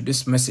heed to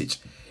this message.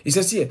 It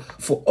says here,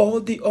 for all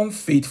the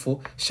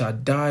unfaithful shall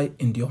die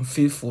in the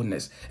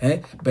unfaithfulness.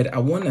 But I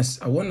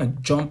wanna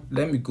jump.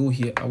 Let me go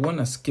here. I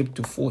wanna skip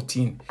to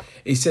 14.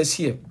 It says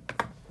here,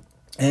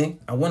 I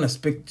wanna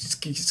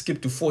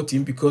skip to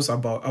 14 because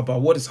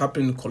about what is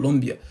happening in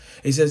Colombia.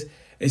 It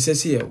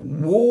says here,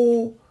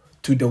 woe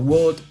to the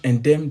world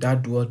and them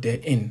that dwell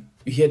therein.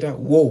 You hear that?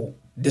 Woe,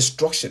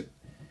 destruction.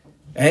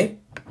 It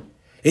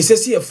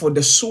says here, for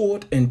the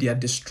sword and their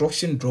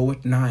destruction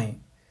draweth nigh.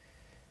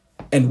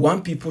 And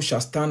one people shall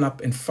stand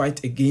up and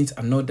fight against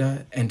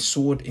another, and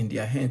sword in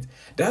their hands.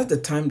 That's the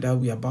time that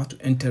we are about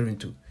to enter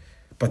into.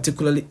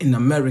 Particularly in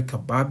America,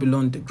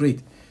 Babylon the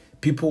Great.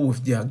 People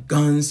with their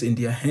guns in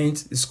their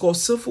hands. It's called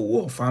civil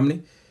war,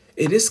 family.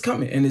 It is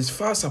coming and it's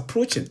fast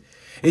approaching.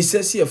 It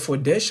says here, for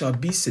there shall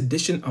be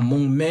sedition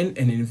among men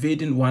and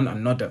invading one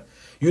another.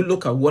 You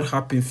look at what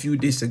happened a few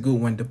days ago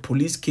when the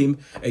police came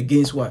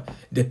against what?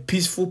 The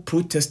peaceful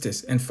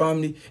protesters. And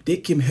family, they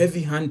came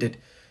heavy-handed.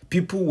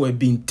 People were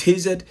being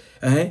tasered,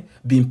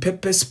 being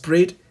pepper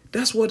sprayed.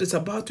 That's what is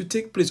about to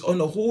take place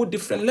on a whole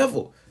different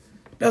level.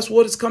 That's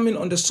what is coming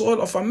on the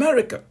soil of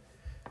America.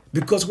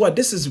 Because what?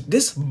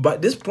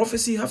 This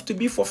prophecy have to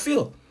be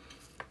fulfilled.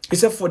 It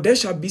said, for there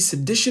shall be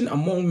sedition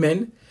among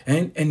men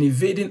and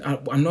invading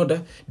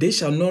another. They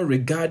shall not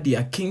regard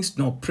their kings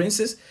nor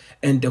princes,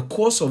 and the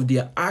course of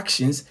their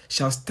actions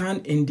shall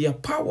stand in their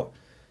power.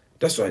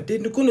 That's right. They're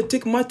going to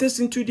take matters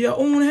into their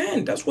own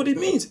hand. That's what it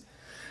means.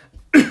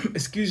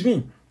 Excuse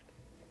me.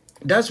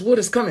 That's what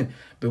is coming.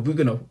 But we're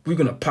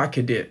gonna park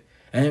it there.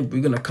 And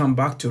we're gonna come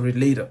back to it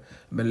later.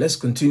 But let's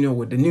continue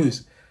with the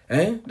news.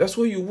 That's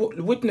what you're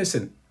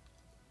witnessing.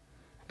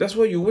 That's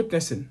what you're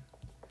witnessing.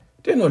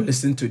 They're not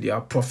listening to their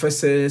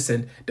professors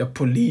and the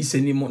police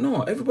anymore.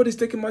 No, everybody's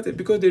taking money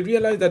because they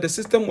realize that the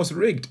system was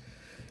rigged.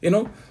 You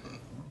know,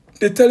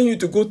 they're telling you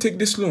to go take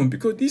this loan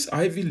because these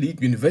Ivy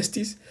League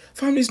universities,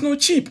 family, is not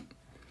cheap.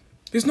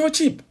 It's not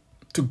cheap.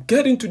 To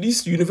get into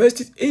these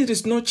universities, it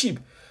is not cheap.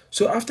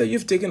 So after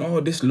you've taken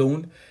all this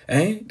loan,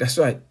 that's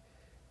right,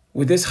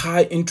 with this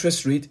high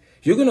interest rate,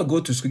 you're going to go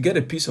to school, get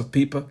a piece of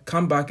paper,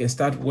 come back and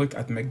start work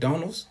at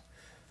McDonald's.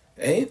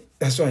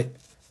 That's right.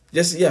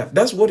 Just, yeah,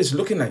 that's what it's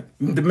looking like.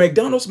 The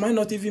McDonald's might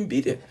not even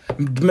be there.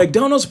 The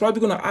McDonald's probably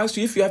going to ask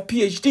you if you have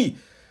PhD.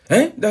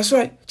 That's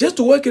right. Just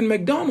to work in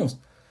McDonald's.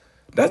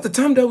 That's the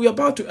time that we're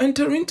about to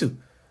enter into.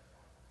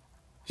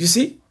 You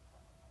see?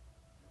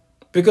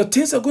 Because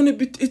things are going to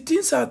be,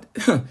 things are,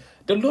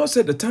 the Lord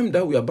said the time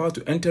that we're about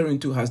to enter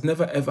into has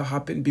never ever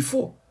happened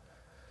before.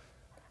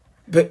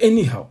 But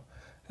anyhow,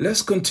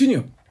 let's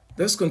continue.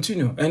 Let's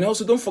continue. And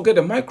also don't forget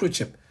the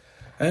microchip.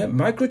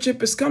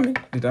 Microchip is coming.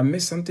 Did I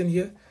miss something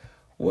here?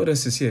 What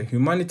else is here?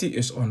 Humanity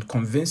is on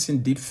convincing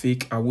deep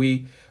fake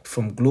away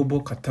from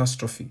global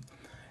catastrophe.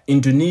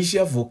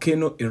 Indonesia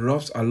volcano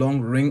erupts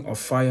along ring of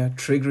fire,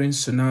 triggering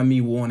tsunami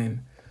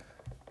warning.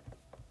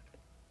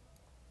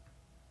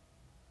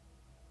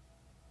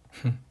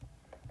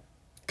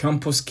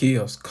 Campus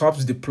chaos.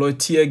 Cops deploy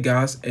tear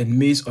gas and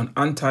mace on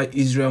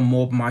anti-Israel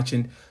mob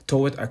marching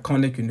toward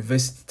iconic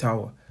university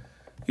tower.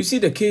 You see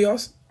the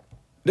chaos?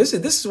 This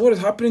is what is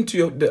happening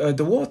to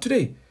the world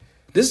today.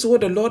 This is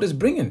what the Lord is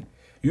bringing.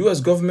 U.S.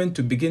 government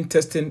to begin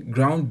testing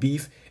ground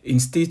beef in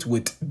states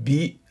with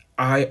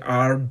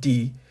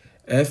BIRD-FLU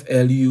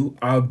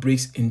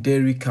outbreaks in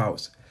dairy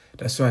cows.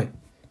 That's right.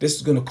 This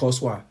is going to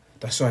cause what?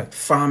 That's right.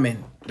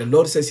 Famine. The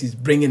Lord says he's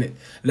bringing it.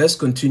 Let's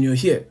continue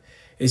here.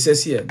 It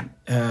says here,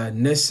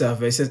 next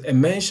verse, it says, a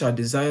man shall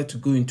desire to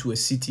go into a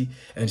city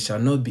and shall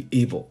not be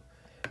able.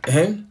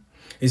 And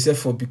it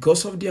says, for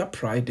because of their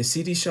pride, the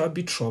city shall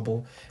be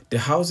troubled, the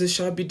houses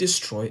shall be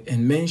destroyed,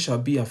 and men shall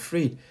be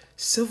afraid.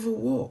 Civil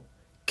war,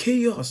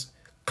 chaos,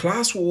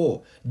 class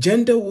war,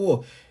 gender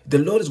war. The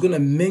Lord is going to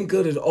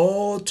mingle it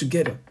all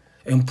together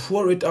and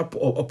pour it up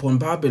upon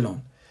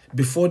Babylon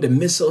before the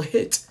missile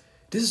hit.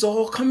 This is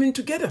all coming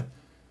together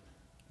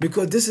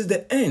because this is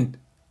the end.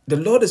 The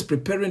Lord is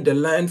preparing the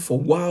land for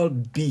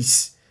wild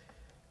beasts.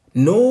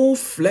 No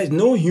flesh,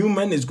 no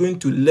human is going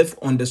to live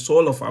on the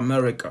soil of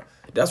America.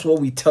 That's what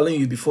we're telling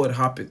you before it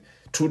happened.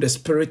 Through the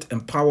spirit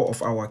and power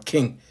of our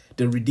King,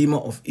 the Redeemer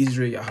of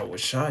Israel,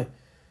 Yahawashi.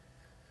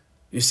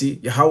 You see,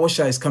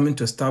 Yahawashi is coming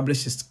to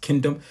establish his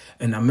kingdom,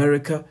 and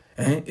America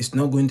is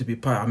not going to be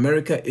part.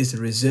 America is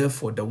reserved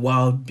for the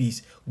wild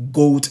beasts,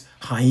 goat,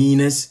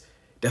 hyenas.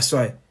 That's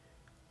right.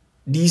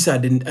 These are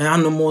the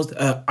animals,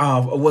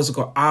 what's it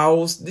called,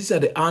 owls. These are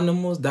the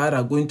animals that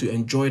are going to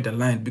enjoy the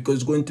land because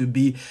it's going to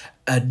be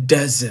a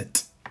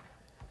desert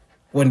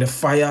when the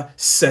fire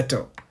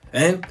settles.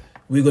 And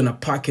we're going to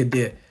pack it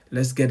there.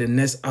 Let's get the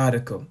next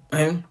article.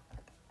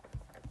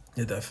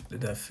 Did I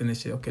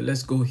finish it? Okay,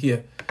 let's go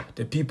here.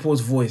 The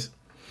People's Voice.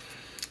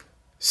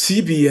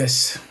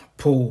 CBS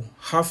poll.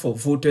 Half of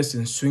voters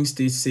in swing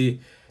states say,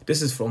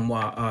 this is from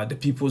the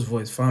People's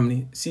Voice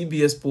family.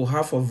 CBS poll.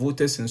 Half of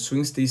voters in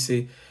swing states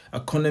say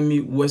economy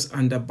was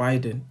under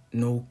Biden.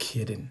 No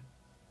kidding.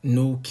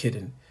 No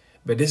kidding.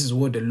 But this is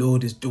what the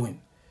Lord is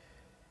doing.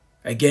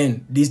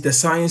 Again, the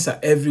signs are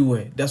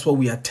everywhere. That's what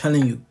we are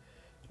telling you.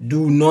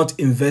 Do not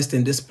invest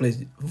in this place.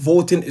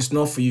 Voting is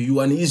not for you. You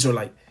are an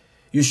Israelite.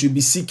 You should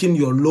be seeking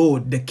your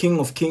Lord, the King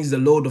of Kings, the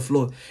Lord of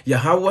Lords.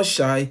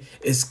 Yahawashi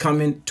is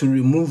coming to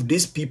remove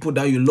these people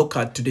that you look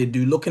at today.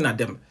 You're looking at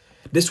them.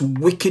 These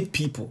wicked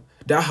people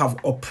that have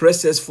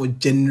oppressed us for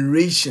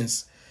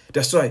generations.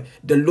 That's why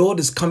the Lord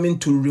is coming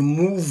to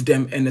remove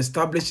them and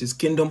establish his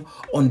kingdom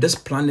on this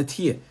planet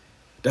here.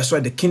 That's why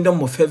the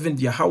kingdom of heaven,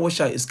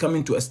 Yahawashi, is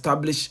coming to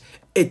establish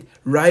it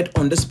right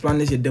on this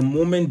planet here. The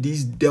moment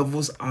these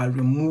devils are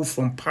removed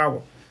from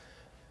power.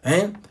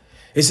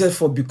 It says,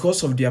 for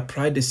because of their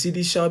pride, the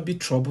city shall be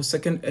troubled.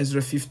 2 Ezra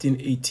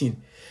 15:18.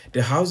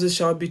 The houses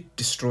shall be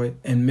destroyed,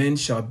 and men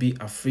shall be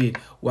afraid.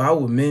 Why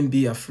will men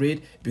be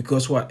afraid?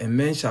 Because what? A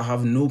man shall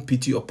have no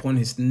pity upon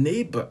his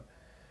neighbor.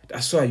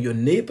 That's why your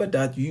neighbor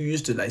that you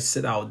used to like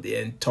sit out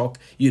there and talk,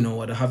 you know,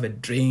 or to have a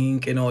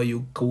drink, and or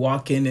you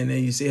walk in and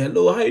then you say,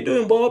 hello, how you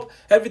doing, Bob?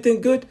 Everything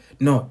good?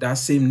 No, that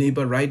same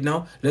neighbor right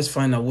now, let's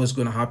find out what's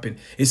going to happen.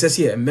 It says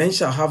here, a man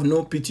shall have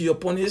no pity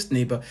upon his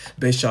neighbor,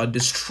 but shall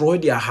destroy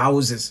their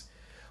houses.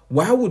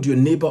 Why would your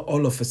neighbor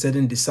all of a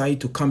sudden decide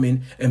to come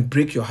in and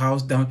break your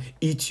house down,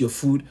 eat your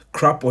food,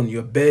 crap on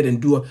your bed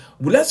and do a...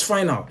 Well, let's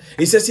find out.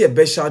 It says here,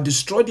 they shall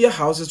destroy their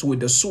houses with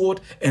the sword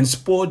and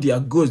spoil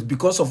their goods.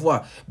 Because of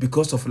what?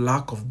 Because of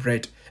lack of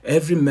bread.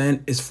 Every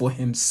man is for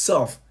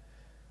himself.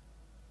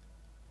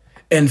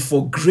 And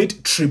for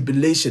great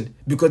tribulation.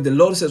 Because the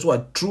Lord says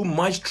what? Through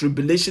much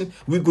tribulation,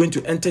 we're going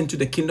to enter into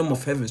the kingdom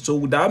of heaven. So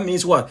that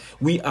means what?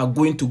 We are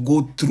going to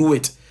go through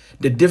it.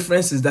 The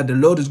difference is that the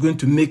Lord is going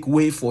to make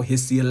way for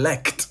his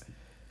elect.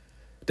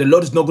 The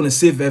Lord is not going to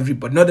save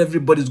everybody. Not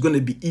everybody is going to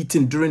be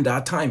eating during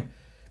that time.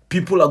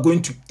 People are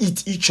going to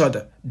eat each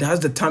other. That's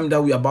the time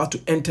that we are about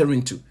to enter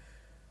into.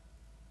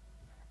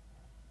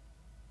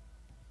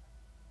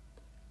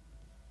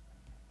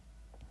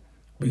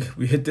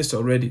 We hit this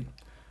already.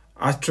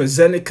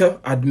 AstraZeneca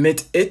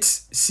admit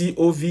its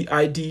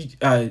COVID-JAB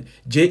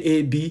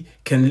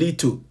can lead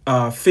to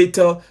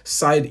fatal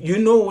side. You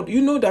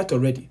know that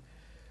already.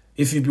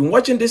 If you've been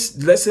watching this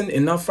lesson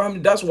enough, family,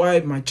 that's why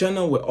my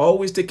channel will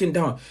always taken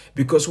down.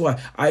 Because why?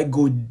 I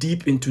go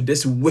deep into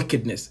this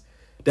wickedness.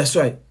 That's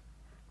why.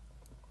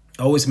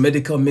 Always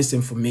medical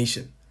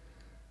misinformation.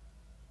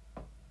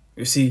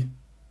 You see?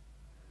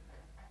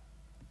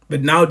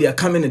 But now they are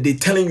coming and they're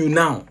telling you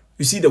now.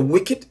 You see the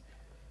wicked?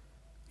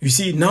 You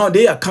see, now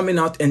they are coming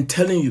out and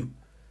telling you.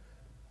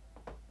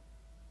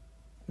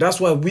 That's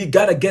why we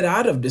got to get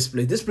out of this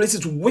place. This place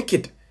is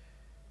wicked.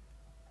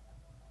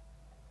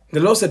 The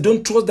Lord said,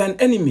 don't trust thine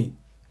enemy.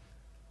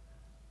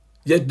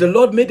 Yet the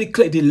Lord made it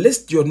clear. They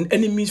list your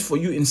enemies for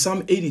you in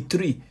Psalm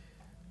 83.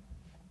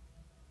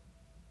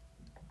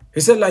 He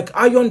said, like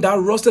iron that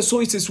rusted,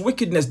 so is his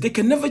wickedness. They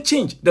can never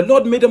change. The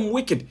Lord made them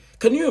wicked.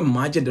 Can you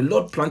imagine? The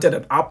Lord planted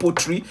an apple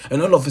tree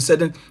and all of a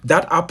sudden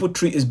that apple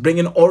tree is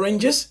bringing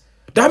oranges?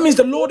 That means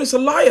the Lord is a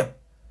liar.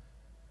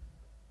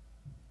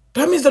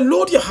 That means the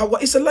Lord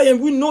Yahawah is a liar.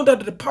 And we know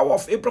that the power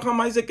of Abraham,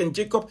 Isaac, and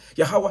Jacob,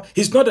 Yahawah,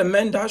 he's not a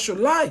man that should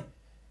lie.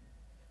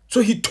 So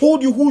he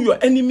told you who your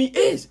enemy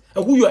is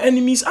and who your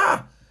enemies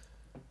are.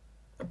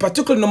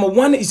 Particularly number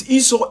one is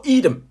Esau,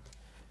 Edom.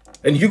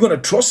 And you're going to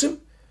trust him?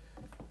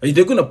 And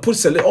they're going to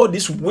put all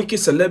these wicked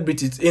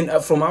celebrities in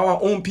from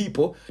our own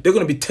people. They're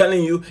going to be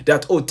telling you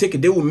that, oh, take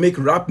it. They will make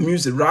rap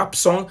music, rap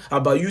song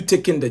about you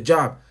taking the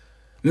job.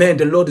 Man,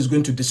 the Lord is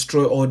going to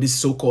destroy all these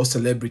so-called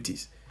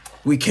celebrities.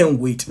 We can't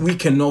wait. We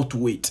cannot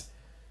wait.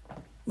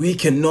 We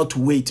cannot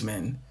wait,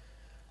 man.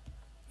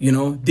 You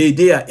know,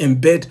 they are in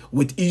bed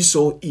with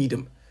Esau,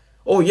 Edom.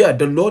 Oh yeah,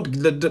 the Lord,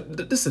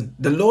 listen,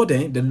 the Lord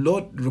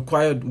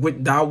required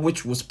with that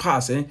which was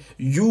past.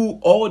 You,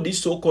 all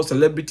these so-called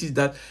celebrities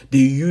that they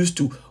used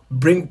to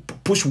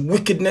push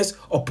wickedness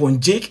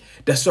upon Jake.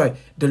 That's why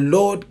the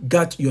Lord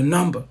got your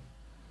number.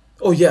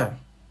 Oh yeah,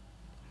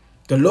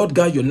 the Lord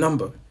got your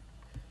number.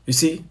 You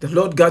see, the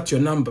Lord got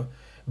your number.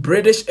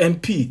 British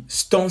MP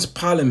storms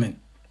Parliament.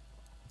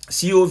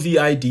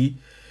 COVID-JABS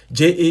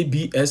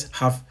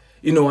have,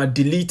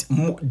 delete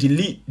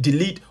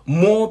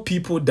more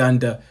people than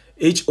the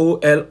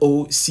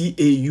HOLOCAUST.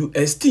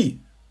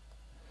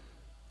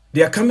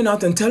 They are coming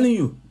out and telling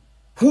you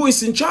who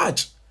is in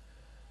charge.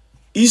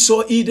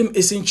 Esau, Edom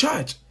is in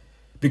charge.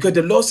 Because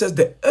the Lord says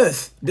the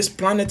earth, this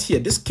planet here,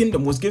 this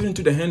kingdom was given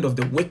into the hand of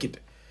the wicked.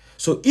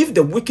 So if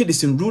the wicked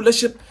is in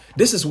rulership,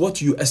 this is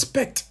what you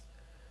expect.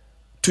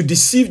 To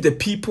deceive the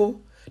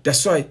people.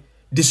 That's why.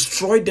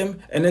 Destroy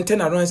them and then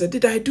turn around and say,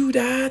 did I do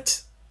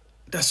that?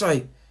 That's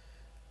right.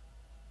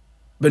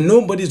 But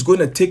nobody's going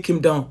to take him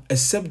down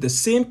except the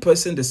same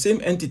person, the same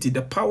entity,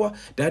 the power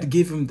that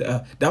gave him,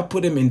 that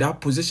put him in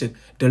that position,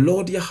 the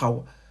Lord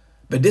Yahawah.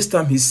 But this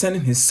time he's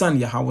sending his son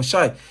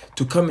Yahawashi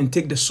to come and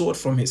take the sword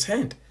from his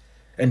hand.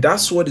 And that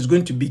sword is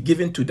going to be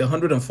given to the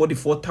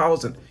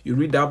 144,000. You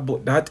read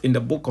that in the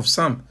book of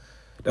Psalm.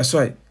 That's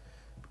right.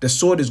 The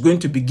sword is going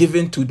to be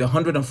given to the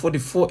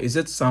 144. Is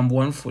it Psalm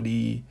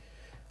 140?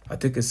 I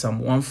think it's Psalm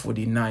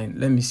 149.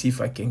 Let me see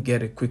if I can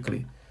get it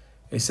quickly.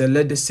 It said,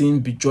 let the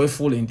saints be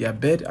joyful in their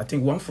bed. I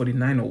think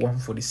 149 or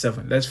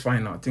 147. Let's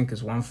find out. I think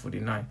it's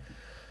 149.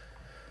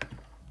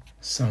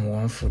 Psalm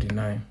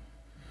 149.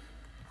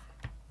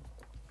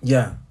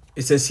 Yeah.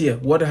 It says here.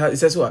 It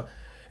says what?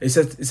 It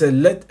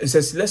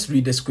says, let's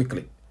read this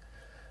quickly.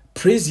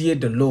 Praise ye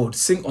the Lord.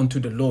 Sing unto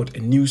the Lord a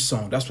new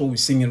song. That's what we're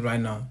singing right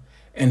now.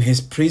 And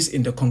his praise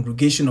in the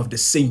congregation of the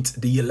saints,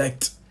 the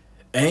elect.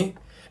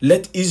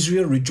 Let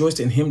Israel rejoice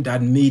in him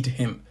that made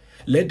him.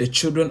 Let the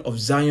children of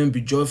Zion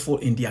be joyful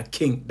in their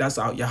king. That's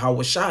our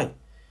Yahawashi.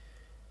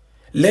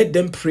 Let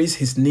them praise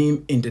his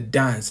name in the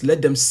dance.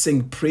 Let them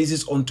sing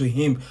praises unto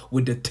him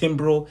with the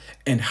timbrel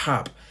and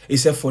harp. It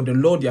said, for the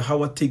Lord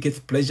Yahawah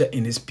taketh pleasure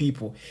in his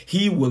people.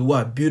 He will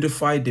what?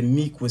 Beautify the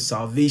meek with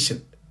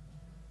salvation.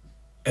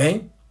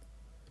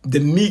 The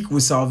meek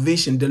with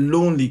salvation, the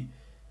lonely.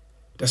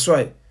 That's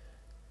right.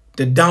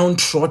 The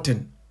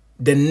downtrodden,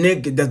 the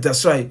naked.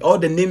 That's right. All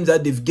the names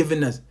that they've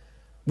given us.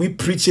 We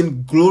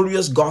preaching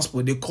glorious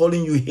gospel. They're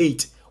calling you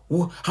hate.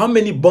 How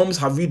many bombs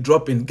have we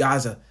dropped in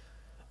Gaza?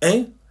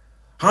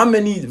 How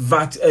many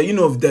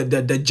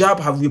the jab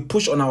have we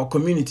pushed on our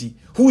community?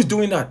 Who is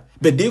doing that?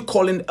 But they're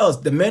calling us,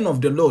 the men of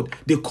the Lord,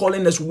 they're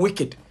calling us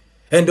wicked.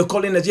 And they're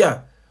calling us,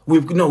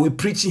 we're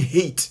preaching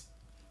hate.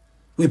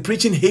 We're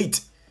preaching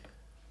hate.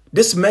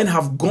 These men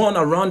have gone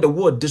around the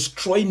world,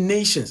 destroying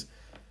nations.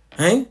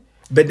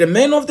 But the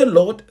men of the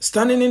Lord,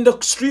 standing in the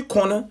street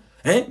corner,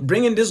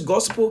 bringing this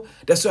gospel,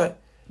 that's why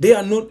they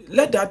are not,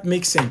 let that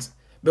make sense.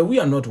 But we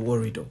are not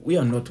worried, though. We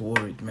are not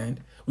worried, man.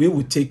 We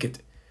will take it.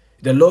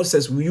 The Lord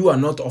says, you are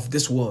not of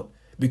this world.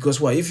 Because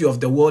why? If you're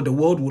of the world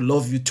will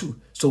love you too.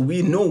 So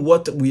we know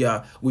what we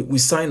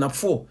sign up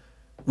for.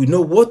 We know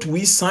what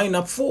we sign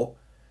up for.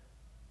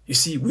 You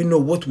see, we know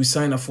what we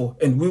sign up for.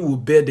 And we will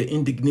bear the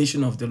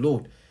indignation of the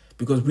Lord.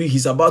 because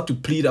he's about to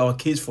plead our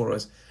case for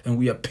us, and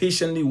we are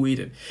patiently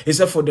waiting. He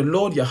said, for the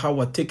Lord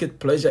Yahawah taketh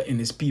pleasure in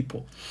his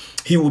people.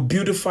 He will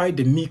beautify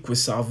the meek with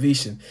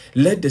salvation.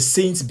 Let the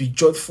saints be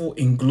joyful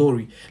in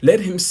glory. Let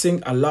him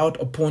sing aloud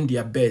upon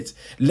their beds.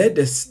 Let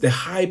the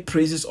high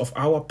praises of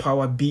our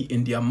power be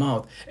in their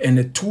mouth, and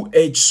a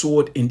two-edged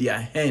sword in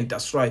their hand.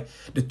 That's right.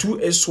 The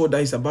two-edged sword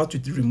that is about to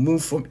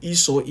remove from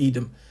Esau,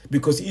 Edom.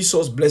 Because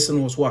Esau's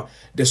blessing was what?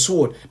 The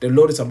sword. The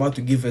Lord is about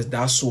to give us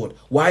that sword.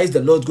 Why is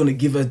the Lord going to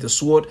give us the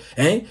sword?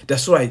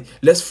 That's right.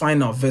 Let's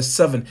find out verse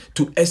 7.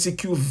 To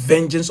execute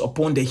vengeance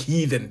upon the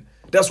heathen.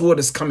 That's what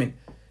is coming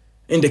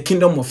in the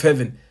kingdom of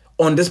heaven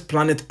on this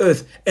planet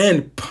earth.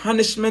 And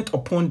punishment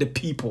upon the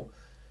people.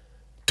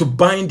 To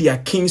bind their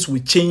kings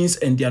with chains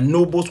and their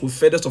nobles with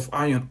feathers of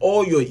iron.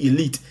 All your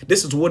elite.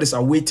 This is what is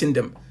awaiting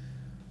them.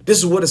 This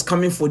is what is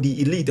coming for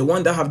the elite. The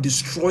one that have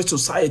destroyed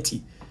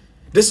society.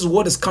 This is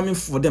what is coming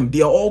for them.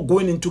 They are all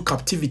going into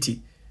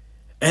captivity.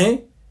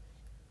 You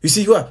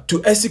see what?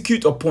 To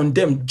execute upon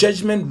them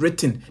judgment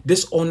written.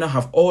 This honor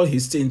have all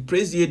his saints.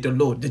 Praise ye the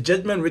Lord. The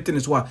judgment written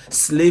is what?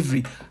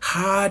 Slavery.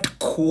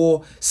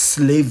 Hardcore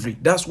slavery.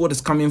 That's what is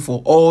coming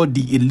for all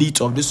the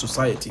elite of this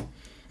society.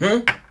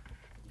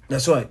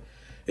 That's right.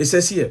 It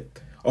says here,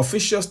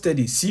 official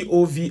study,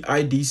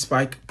 COVID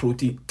spike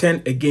protein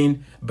 10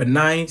 again,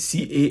 benign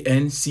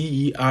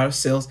cancer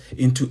cells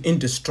into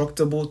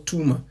indestructible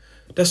tumor.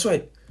 That's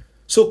right.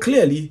 So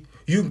clearly,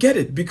 you get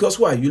it. Because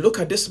why? You look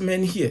at this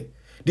man here.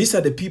 These are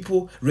the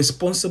people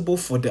responsible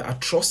for the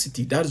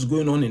atrocity that is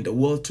going on in the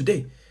world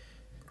today.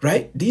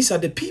 Right? These are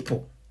the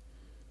people.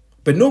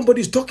 But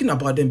nobody's talking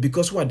about them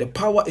because what? The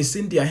power is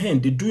in their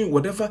hand. They're doing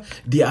whatever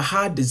their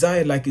heart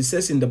desire, like it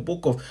says in the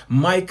book of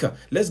Micah.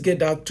 Let's get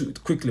that to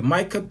quickly.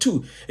 Micah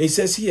 2. It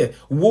says here,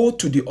 woe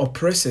to the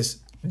oppressors.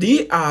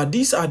 These are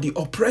the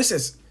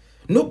oppressors.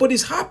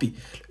 Nobody's happy.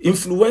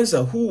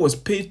 Influencer who was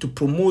paid to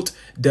promote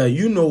the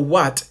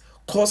you-know-what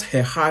caused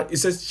her heart.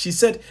 She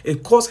said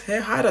it caused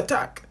her heart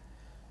attack.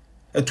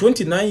 A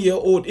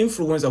 29-year-old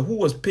influencer who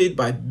was paid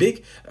by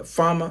big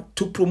pharma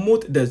to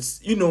promote the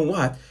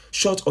you-know-what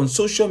shot on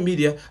social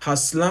media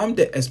has slammed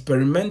the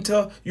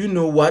experimental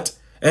you-know-what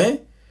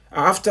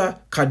after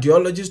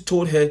cardiologists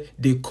told her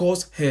they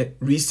caused her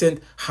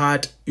recent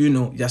heart,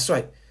 that's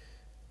right.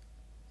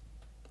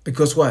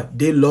 Because what?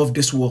 They love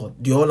this world.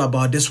 They're all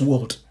about this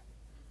world.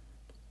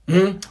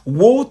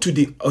 Woe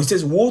to it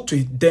says, woe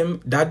to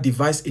them that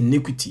devise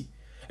iniquity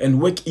and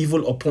work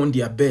evil upon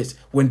their beds.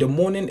 When the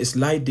morning is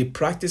light, they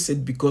practice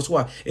it because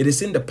what? It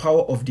is in the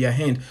power of their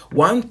hand.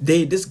 One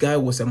day, this guy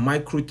was a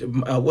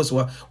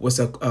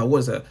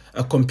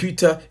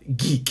computer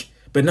geek,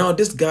 but now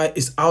this guy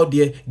is out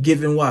there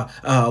giving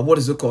what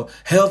is it called?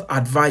 Health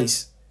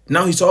advice.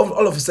 Now he's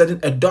all of a sudden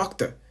a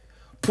doctor,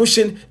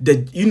 pushing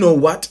the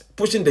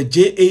pushing the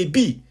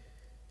JAB.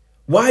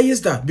 Why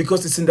is that?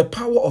 Because it's in the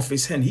power of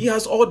his hand. He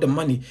has all the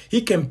money.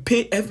 He can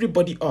pay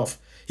everybody off.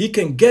 He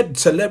can get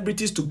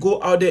celebrities to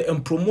go out there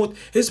and promote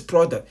his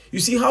product. You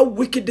see how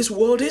wicked this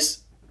world is?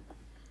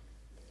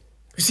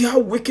 You see how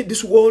wicked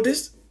this world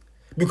is?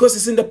 Because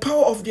it's in the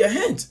power of their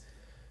hands.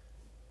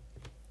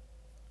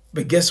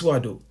 But guess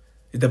what though?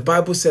 The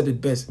Bible said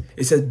it best.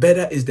 It says,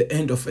 better is the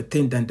end of a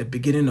thing than the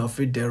beginning of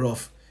it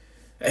thereof.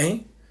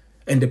 And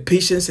the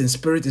patience in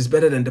spirit is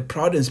better than the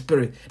proud in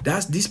spirit.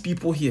 That's these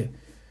people here.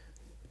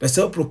 The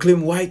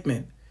self-proclaimed white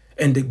man.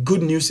 And the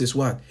good news is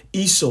what?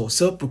 Esau,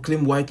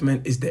 self-proclaimed white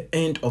man, is the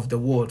end of the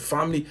world.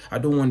 Family, I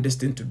don't want this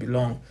thing to be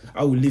long.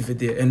 I will leave it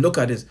there. And look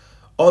at this.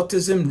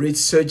 Autism rate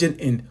surging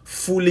in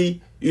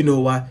fully,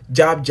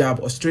 jab,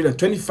 Australia.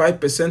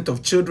 25%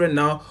 of children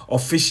now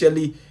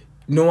officially,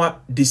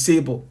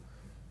 disabled.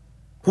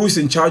 Who's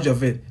in charge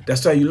of it?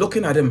 That's why you're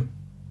looking at him.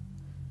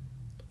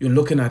 You're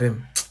looking at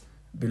him.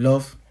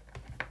 Beloved,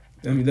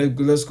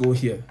 let's go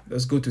here.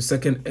 Let's go to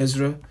 2nd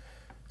Ezra.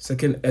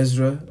 2nd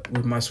Ezra,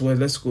 we must well.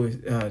 Let's go.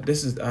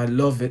 I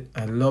love it.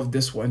 I love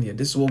this one here.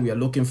 This is what we are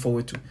looking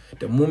forward to.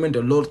 The moment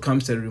the Lord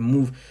comes and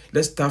remove.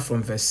 Let's start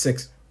from verse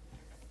 6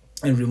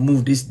 and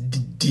remove these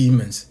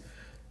demons.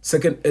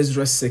 2nd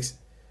Ezra 6.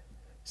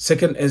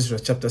 2nd Ezra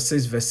chapter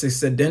 6 verse 6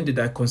 said, then did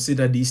I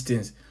consider these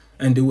things,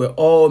 and they were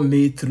all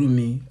made through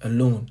me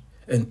alone,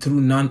 and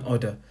through none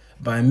other.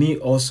 By me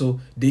also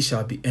they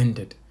shall be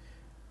ended,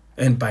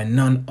 and by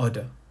none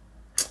other.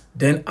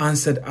 Then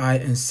answered I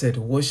and said,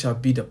 what shall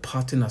be the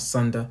parting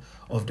asunder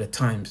of the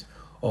times?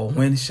 Or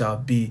when shall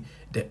be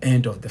the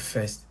end of the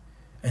first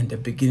and the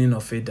beginning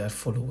of it that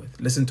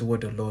followeth? Listen to what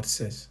the Lord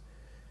says.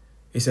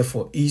 He said,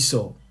 for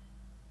Esau.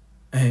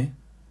 He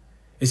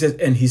says,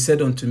 and he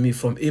said unto me,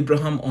 from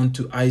Abraham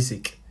unto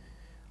Isaac,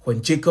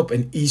 when Jacob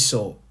and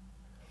Esau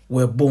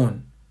were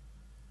born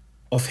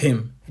of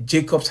him,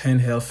 Jacob's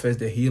hand held first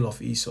the heel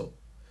of Esau.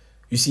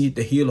 You see,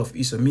 the heel of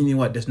Esau, meaning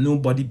what? There's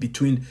nobody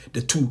between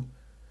the two.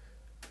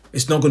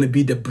 It's not going to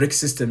be the BRICS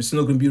system. It's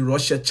not going to be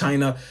Russia,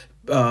 China,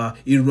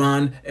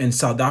 Iran, and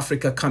South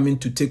Africa coming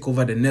to take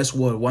over the next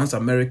world once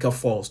America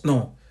falls.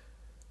 No.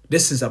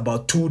 This is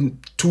about two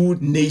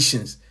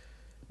nations.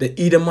 The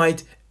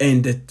Edomite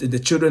and the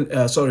children,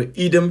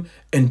 Edom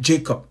and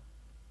Jacob.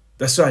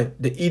 That's right,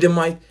 the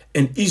Edomite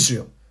and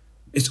Israel.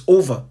 It's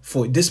over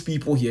for these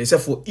people here,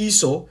 except for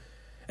Esau.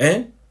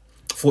 And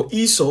for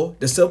Esau,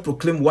 the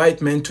self-proclaimed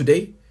white man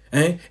today,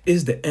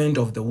 is the end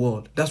of the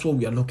world. That's what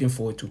we are looking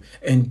forward to.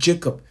 And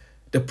Jacob,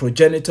 the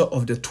progenitor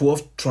of the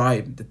 12th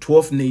tribe, the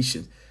 12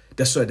 nations.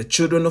 That's right, the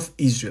children of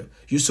Israel.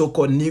 You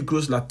so-called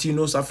Negroes,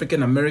 Latinos,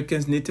 African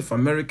Americans, Native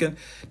Americans,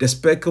 the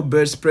speckled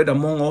bird spread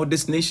among all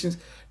these nations.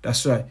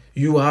 That's right,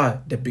 you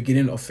are the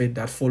beginning of it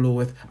that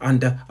followeth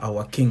under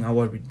our King,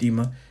 our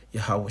Redeemer,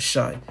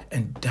 Yahawashi.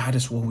 And that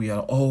is what we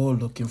are all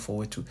looking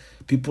forward to.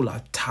 People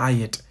are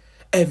tired.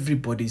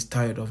 Everybody is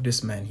tired of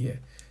this man here.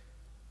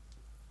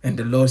 And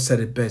the Lord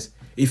said it best.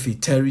 If he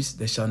tarries,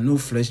 there shall no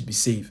flesh be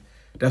saved.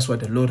 That's why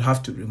the Lord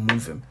have to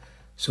remove him.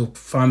 So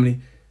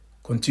family,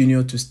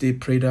 continue to stay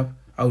prayed up.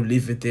 I'll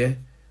leave it there.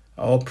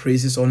 All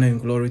praises, honor,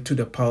 and glory to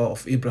the power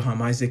of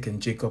Abraham, Isaac,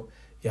 and Jacob.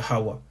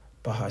 Yahawah.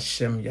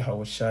 Bahasham,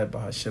 Yahawashi,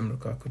 Bahasham,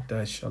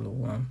 Qadash,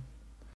 Shalom.